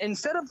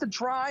 Instead of the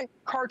dry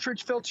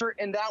cartridge filter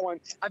in that one,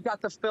 I've got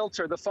the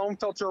filter, the foam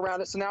filter around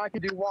it, so now I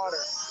can do water.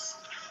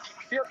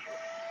 Here.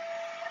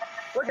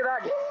 Look at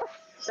that.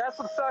 That's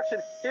some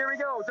suction. Here we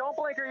go. Don't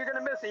blink or you're going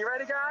to miss it. You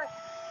ready, Guy?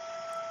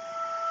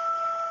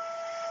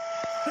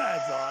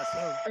 That's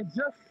awesome. And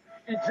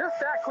just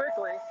that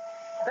quickly,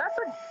 that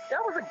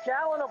was a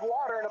gallon of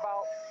water in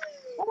about,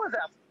 what was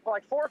that,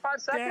 like 4 or 5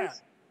 seconds?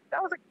 Yeah.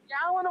 That was a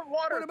gallon of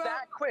water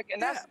that quick,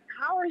 and that's the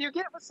power you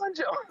get with Sun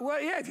Joe.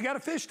 Well, yeah, if you got a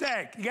fish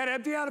tank, you got to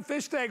empty out a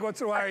fish tank once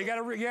in a while. You got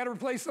to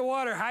replace the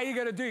water. How are you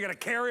going to do? You got to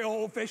carry a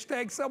whole fish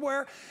tank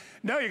somewhere?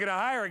 No, you're going to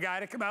hire a guy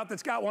to come out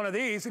that's got one of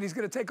these, and he's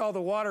going to take all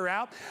the water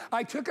out.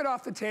 I took it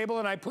off the table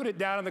and I put it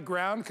down on the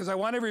ground because I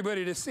want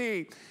everybody to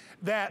see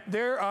that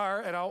there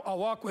are, and I'll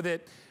walk with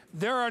it,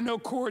 there are no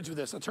cords with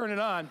this. I'll turn it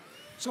on.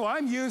 So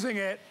I'm using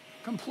it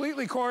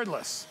completely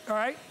cordless, all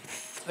right?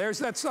 There's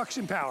that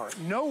suction power.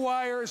 No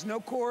wires,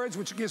 no cords,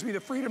 which gives me the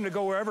freedom to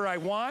go wherever I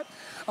want.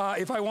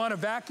 If I want to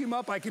vacuum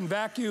up, I can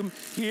vacuum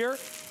here.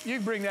 You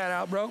can bring that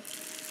out, bro.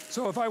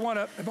 So if I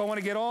want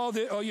to get all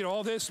the,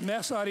 all this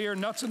mess out of here,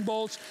 nuts and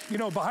bolts,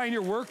 behind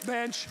your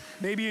workbench,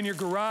 maybe in your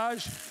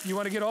garage, you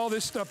want to get all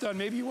this stuff done.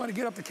 Maybe you want to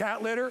get up the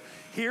cat litter.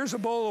 Here's a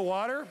bowl of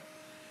water.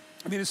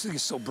 I mean, this thing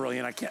is so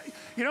brilliant. I can't.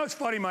 It's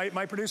funny.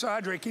 My producer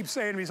Audrey keeps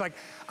saying to me, he's like,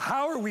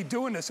 "How are we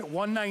doing this at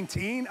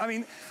 119?" I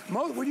mean,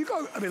 when you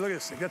go, look at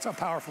this thing. That's how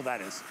powerful that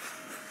is.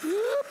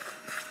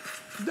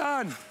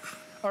 Done.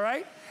 All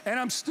right, and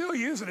I'm still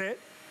using it.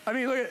 I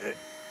mean, look at it.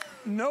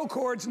 No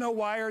cords, no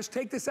wires.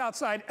 Take this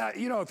outside.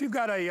 If you've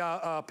got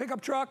a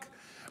pickup truck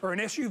or an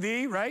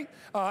SUV, right?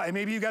 And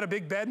maybe you've got a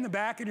big bed in the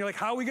back, and you're like,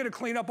 "How are we going to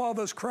clean up all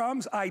those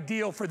crumbs?"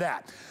 Ideal for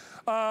that.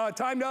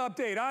 Time to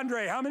update.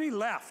 Andre, how many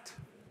left?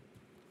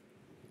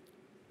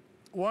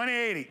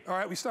 180. All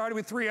right, we started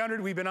with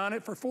 300. We've been on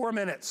it for 4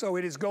 minutes, so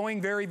it is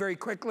going very, very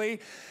quickly.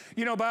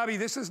 Bobby,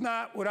 this is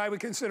not what I would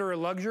consider a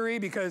luxury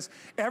because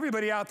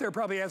everybody out there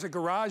probably has a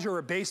garage or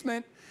a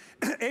basement,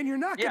 and you're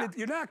not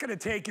gonna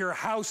take your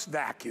house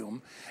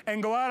vacuum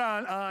and go out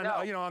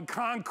on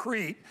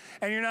concrete,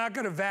 and you're not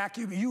gonna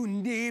vacuum. You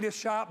need a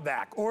shop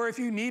vac, or if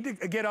you need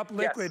to get up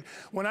liquid.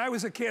 Yes. When I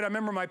was a kid, I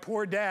remember my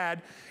poor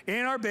dad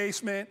in our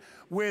basement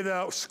with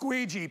a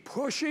squeegee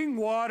pushing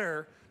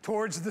water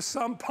towards the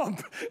sump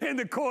pump in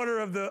the corner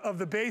of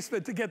the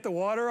basement to get the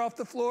water off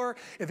the floor.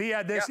 If he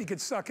had this, he could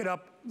suck it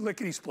up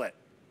lickety-split.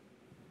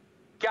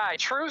 Guy,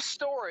 true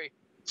story.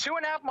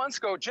 2.5 months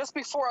ago, just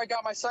before I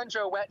got my Sun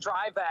Joe wet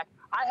dry vac,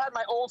 I had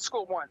my old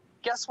school one.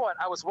 Guess what?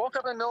 I woke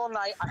up in the middle of the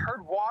night. I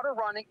heard water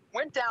running,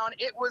 went down.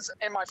 It was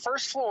in my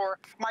first floor.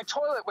 My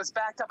toilet was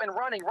backed up and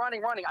running.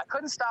 I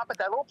couldn't stop it.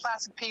 That little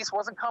plastic piece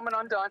wasn't coming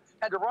undone.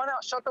 Had to run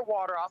out, shut the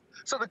water off.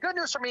 So the good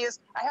news for me is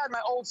I had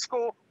my old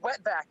school wet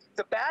vac.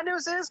 The bad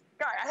news is,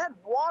 Guy, I had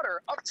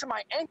water up to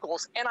my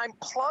ankles, and I'm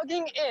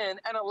plugging in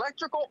an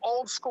electrical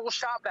old school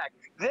shop vac.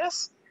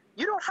 This,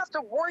 you don't have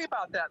to worry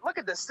about that. Look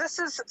at this. This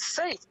is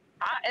safe.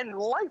 And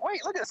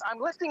lightweight, look at this. I'm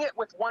lifting it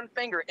with one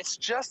finger. It's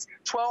just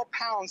 12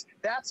 pounds.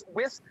 That's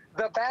with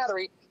the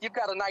battery. You've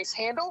got a nice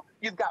handle.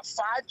 You've got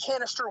 5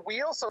 canister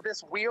wheels, so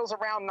this wheels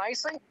around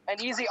nicely. An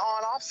easy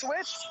on-off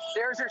switch.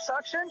 There's your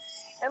suction.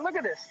 And look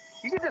at this.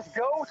 You can just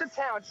go to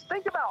town. Just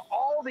think about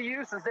all the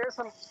uses. There's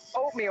some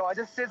oatmeal. I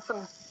just did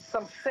some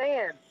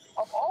sand.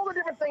 Of all the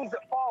different things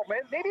that fall.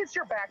 Maybe it's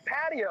your back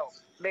patio.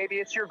 Maybe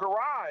it's your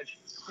garage.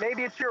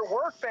 Maybe it's your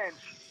workbench.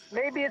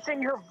 Maybe it's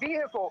in your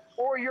vehicle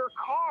or your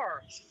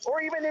car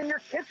or even in your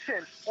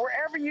kitchen,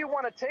 wherever you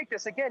want to take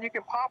this. Again, you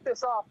can pop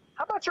this off.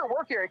 How about your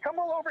work area? Come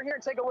all over here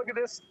and take a look at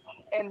this.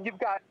 And you've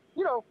got,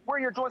 where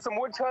you're doing some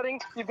wood cutting,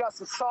 you've got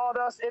some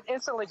sawdust. It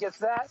instantly gets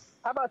that.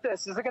 How about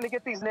this? Is it going to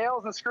get these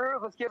nails and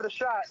screws? Let's give it a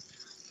shot.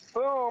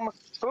 Boom.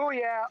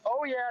 Booyah.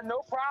 Oh, yeah, no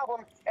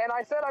problem. And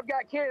I said I've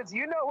got kids.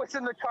 You know what's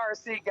in the car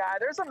seat, Guy.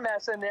 There's a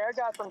mess in there. I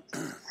got some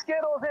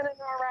Skittles in and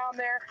around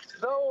there.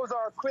 Those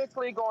are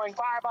quickly going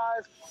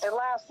bye-byes. And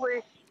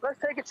lastly, let's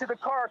take it to the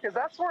car, because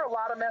that's where a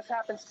lot of mess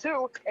happens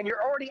too. And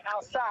you're already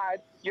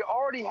outside. You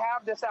already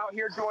have this out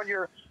here doing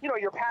your,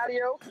 your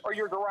patio or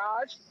your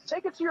garage.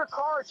 Take it to your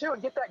car too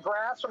and get that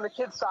grass from the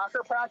kids'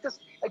 soccer practice.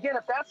 Again,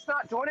 if that's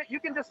not doing it, you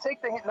can just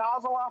take the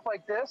nozzle off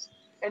like this,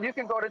 and you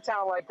can go to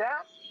town like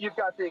that. You've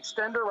got the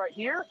extender right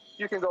here.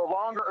 You can go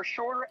longer or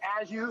shorter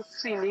as you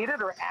see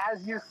needed or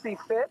as you see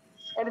fit.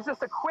 And it's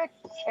just a quick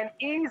and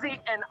easy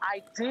and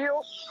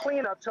ideal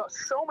cleanup to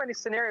so many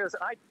scenarios.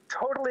 And I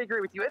totally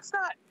agree with you.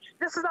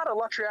 This is not a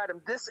luxury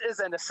item. This is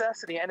a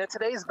necessity. And at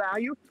today's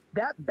value,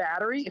 that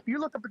battery, if you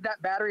look up at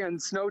that battery on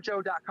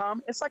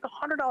snowjoe.com, it's like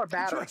 $100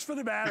 battery. Just for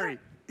the battery.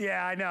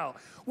 Yeah, I know.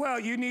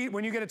 Well,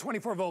 when you get a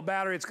 24-volt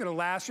battery, it's going to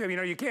last you.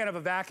 You can't have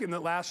a vacuum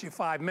that lasts you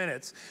 5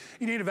 minutes.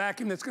 You need a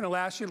vacuum that's going to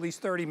last you at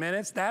least 30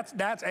 minutes.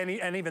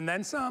 And even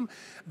then some.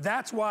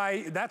 That's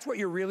what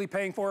you're really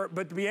paying for.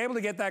 But to be able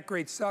to get that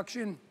great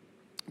suction,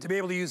 to be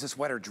able to use this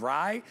wet or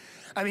dry,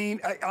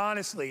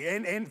 honestly,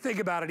 and think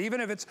about it.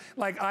 Even if it's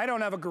like I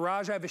don't have a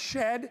garage, I have a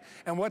shed,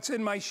 and what's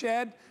in my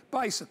shed?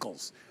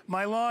 Bicycles.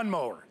 My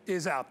lawnmower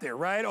is out there,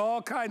 right?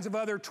 All kinds of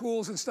other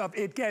tools and stuff.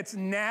 It gets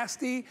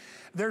nasty.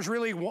 There's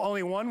really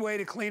only one way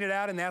to clean it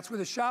out, and that's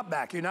with a shop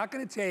vac. You're not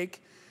going to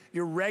take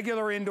your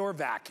regular indoor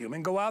vacuum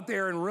and go out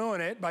there and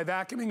ruin it by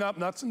vacuuming up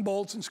nuts and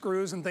bolts and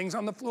screws and things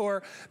on the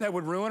floor that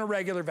would ruin a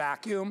regular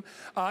vacuum.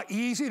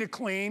 Easy to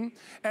clean.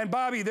 And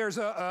Bobby, there's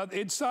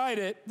inside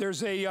it, there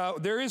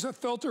is a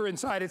filter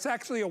inside. It's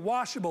actually a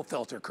washable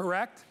filter,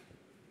 correct?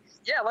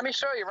 Yeah, let me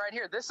show you right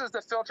here. This is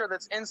the filter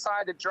that's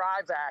inside the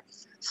dry vac.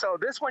 So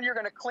this one you're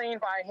going to clean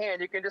by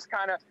hand. You can just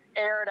kind of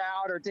air it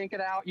out or dink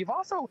it out.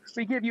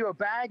 We give you a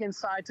bag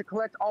inside to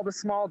collect all the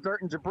small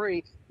dirt and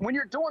debris. When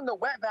you're doing the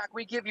wet vac,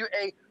 we give you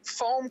a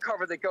foam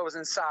cover that goes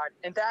inside,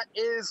 and that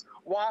is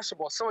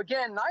washable. So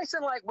again, nice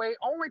and lightweight,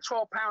 only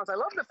 12 pounds. I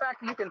love the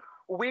fact that you can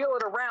wheel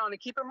it around, and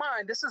keep in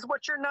mind, this is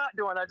what you're not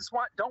doing. I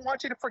don't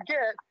want you to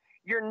forget,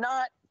 you're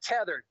not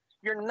tethered.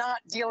 You're not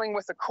dealing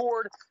with a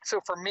cord.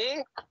 So for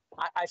me,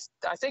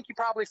 I think you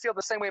probably feel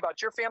the same way about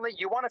your family.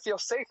 You want to feel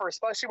safer,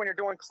 especially when you're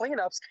doing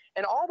cleanups.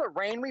 And all the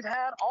rain we've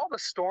had, all the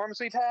storms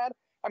we've had,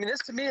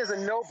 this to me is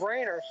a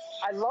no-brainer.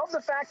 I love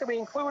the fact that we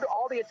include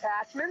all the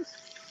attachments,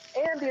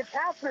 and the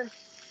attachments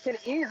can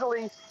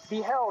easily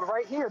be held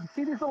right here.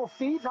 See these little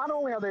feet? Not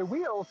only are they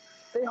wheels,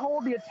 they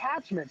hold the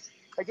attachments.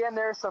 Again,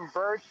 there's some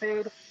bird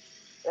feed.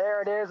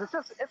 There it is. It's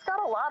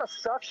got a lot of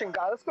suction,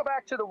 guys. Let's go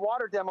back to the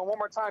water demo one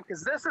more time,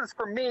 because this is,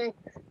 for me,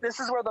 this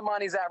is where the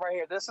money's at right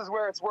here. This is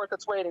where it's worth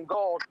its weight in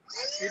gold.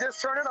 You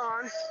just turn it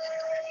on,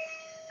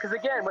 because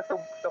again, with the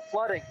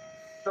flooding,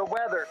 the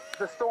weather,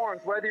 the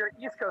storms, whether you're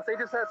East Coast, they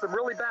just had some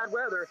really bad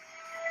weather.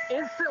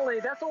 Instantly,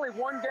 that's only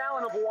 1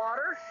 gallon of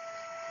water.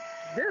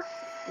 This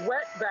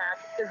wet vac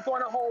is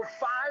going to hold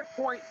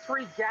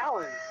 5.3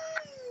 gallons.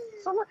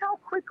 So look how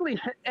quickly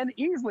and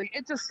easily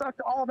it just sucked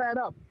all that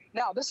up.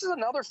 Now, this is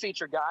another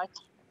feature, guy.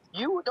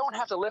 You don't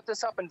have to lift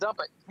this up and dump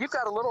it. You've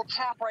got a little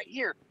cap right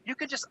here. You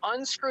could just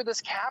unscrew this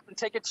cap and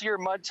take it to your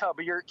mud tub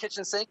or your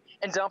kitchen sink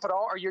and dump it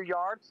all, or your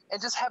yard, and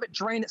just have it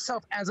drain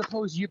itself, as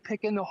opposed to you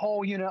picking the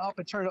whole unit up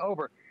and turn it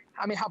over.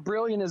 How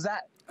brilliant is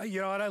that? You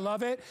know what, I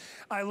love it.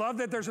 I love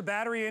that there's a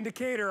battery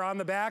indicator on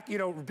the back,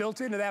 built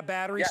into that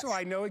battery, yes. So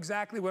I know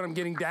exactly what I'm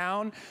getting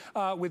down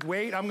with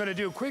weight. I'm gonna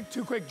do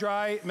two quick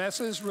dry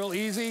messes, real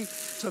easy.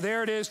 So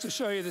there it is to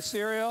show you the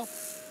cereal.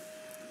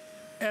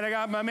 And I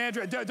got my man,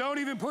 don't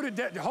even put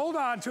it, hold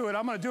on to it.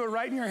 I'm gonna do it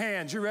right in your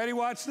hands. You ready?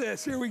 Watch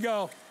this, here we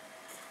go.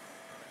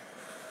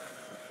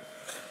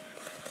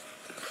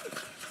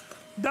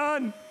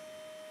 Done.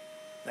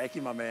 Thank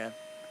you, my man.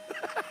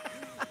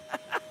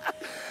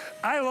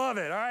 I love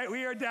it. All right,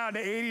 we are down to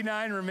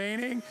 89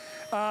 remaining.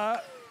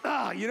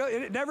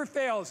 It never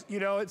fails.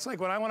 It's like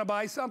when I want to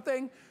buy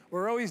something,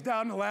 we're always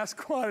down to the last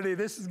quantity.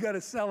 This is going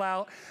to sell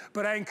out,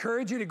 but I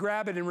encourage you to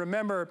grab it. And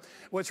remember,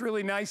 what's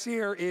really nice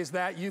here is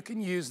that you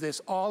can use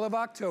this all of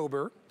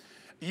October.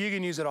 You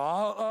can use it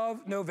all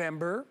of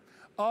November,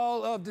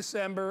 all of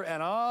December,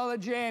 and all of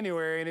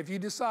January. And if you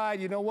decide,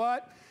 you know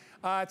what?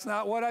 It's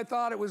not what I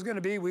thought it was going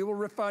to be, we will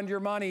refund your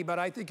money, but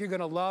I think you're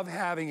going to love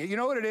having it. You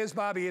know what it is,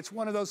 Bobby? It's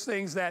one of those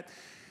things that,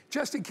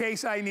 just in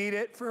case I need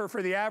it for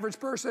the average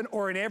person,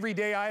 or an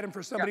everyday item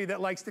for somebody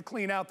that likes to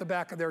clean out the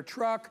back of their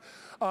truck,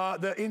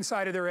 the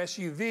inside of their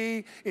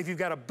SUV, if you've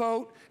got a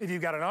boat, if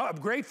you've got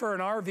great for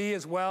an RV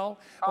as well,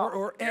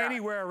 or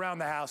anywhere around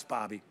the house,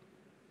 Bobby.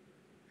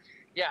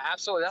 Yeah,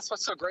 absolutely. That's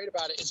what's so great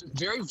about it. It's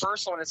very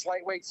versatile and it's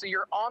lightweight. So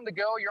you're on the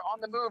go, you're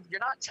on the move. You're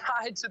not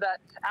tied to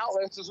that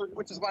outlet,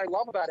 which is what I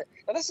love about it.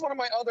 Now, this is one of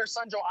my other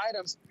Sunjoe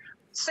items.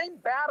 Same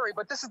battery,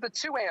 but this is the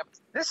 2 amp.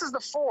 This is the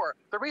 4.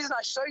 The reason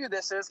I show you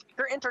this is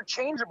they're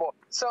interchangeable.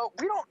 So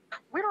we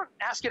don't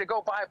ask you to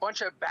go buy a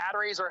bunch of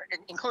batteries or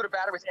include a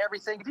battery with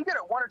everything. If you get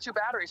 1 or 2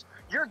 batteries,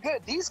 you're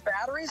good. These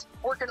batteries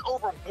work in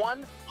over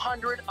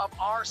 100 of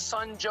our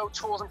Sunjoe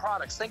tools and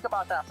products. Think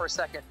about that for a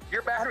second.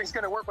 Your battery's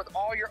going to work with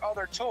all your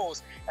other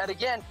tools. And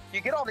again, you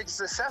get all these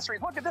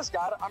accessories. Look at this,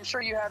 guy. I'm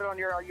sure you had it on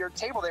your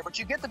table there, but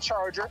you get the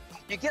charger.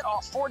 You get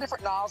all 4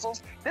 different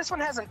nozzles. This one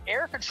has an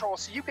air control,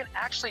 so you can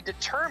actually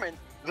determine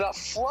the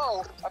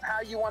flow of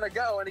how you want to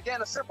go. And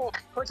again, a simple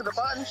click of the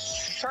button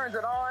turns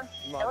it on.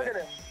 And look at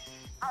this.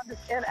 I'm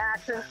just in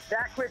action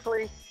that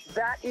quickly,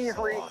 that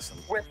easily,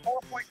 with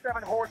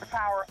 4.7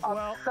 horsepower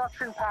of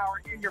suction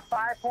power in your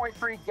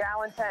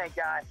 5.3-gallon tank,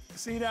 guy.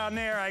 See down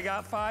there, I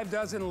got 5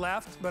 dozen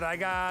left, but I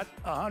got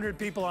 100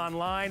 people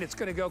online. It's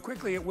going to go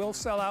quickly. It will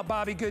sell out.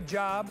 Bobby, good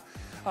job.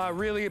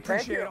 Really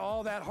appreciate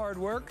all that hard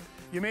work.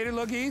 You made it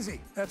look easy.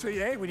 That's what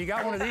you, hey, when you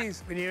got one of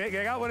these,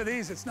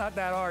 it's not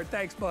that hard.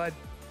 Thanks, bud.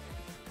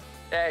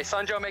 Hey,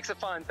 Sunjoe makes it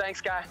fun. Thanks,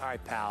 guy. All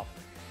right, pal.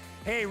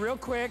 Hey, real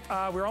quick,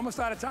 we're almost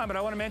out of time, but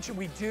I want to mention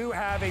we do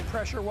have a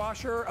pressure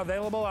washer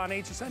available on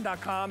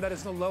hsn.com. That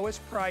is the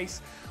lowest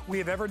price we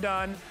have ever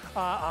done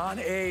on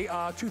a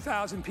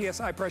 2,000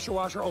 PSI pressure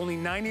washer, only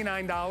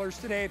 $99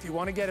 today if you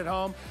want to get it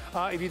home.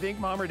 If you think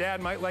mom or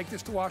dad might like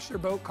this to wash their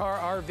boat, car,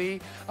 RV,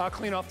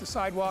 clean off the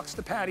sidewalks,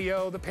 the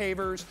patio, the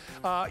pavers,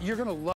 you're going to love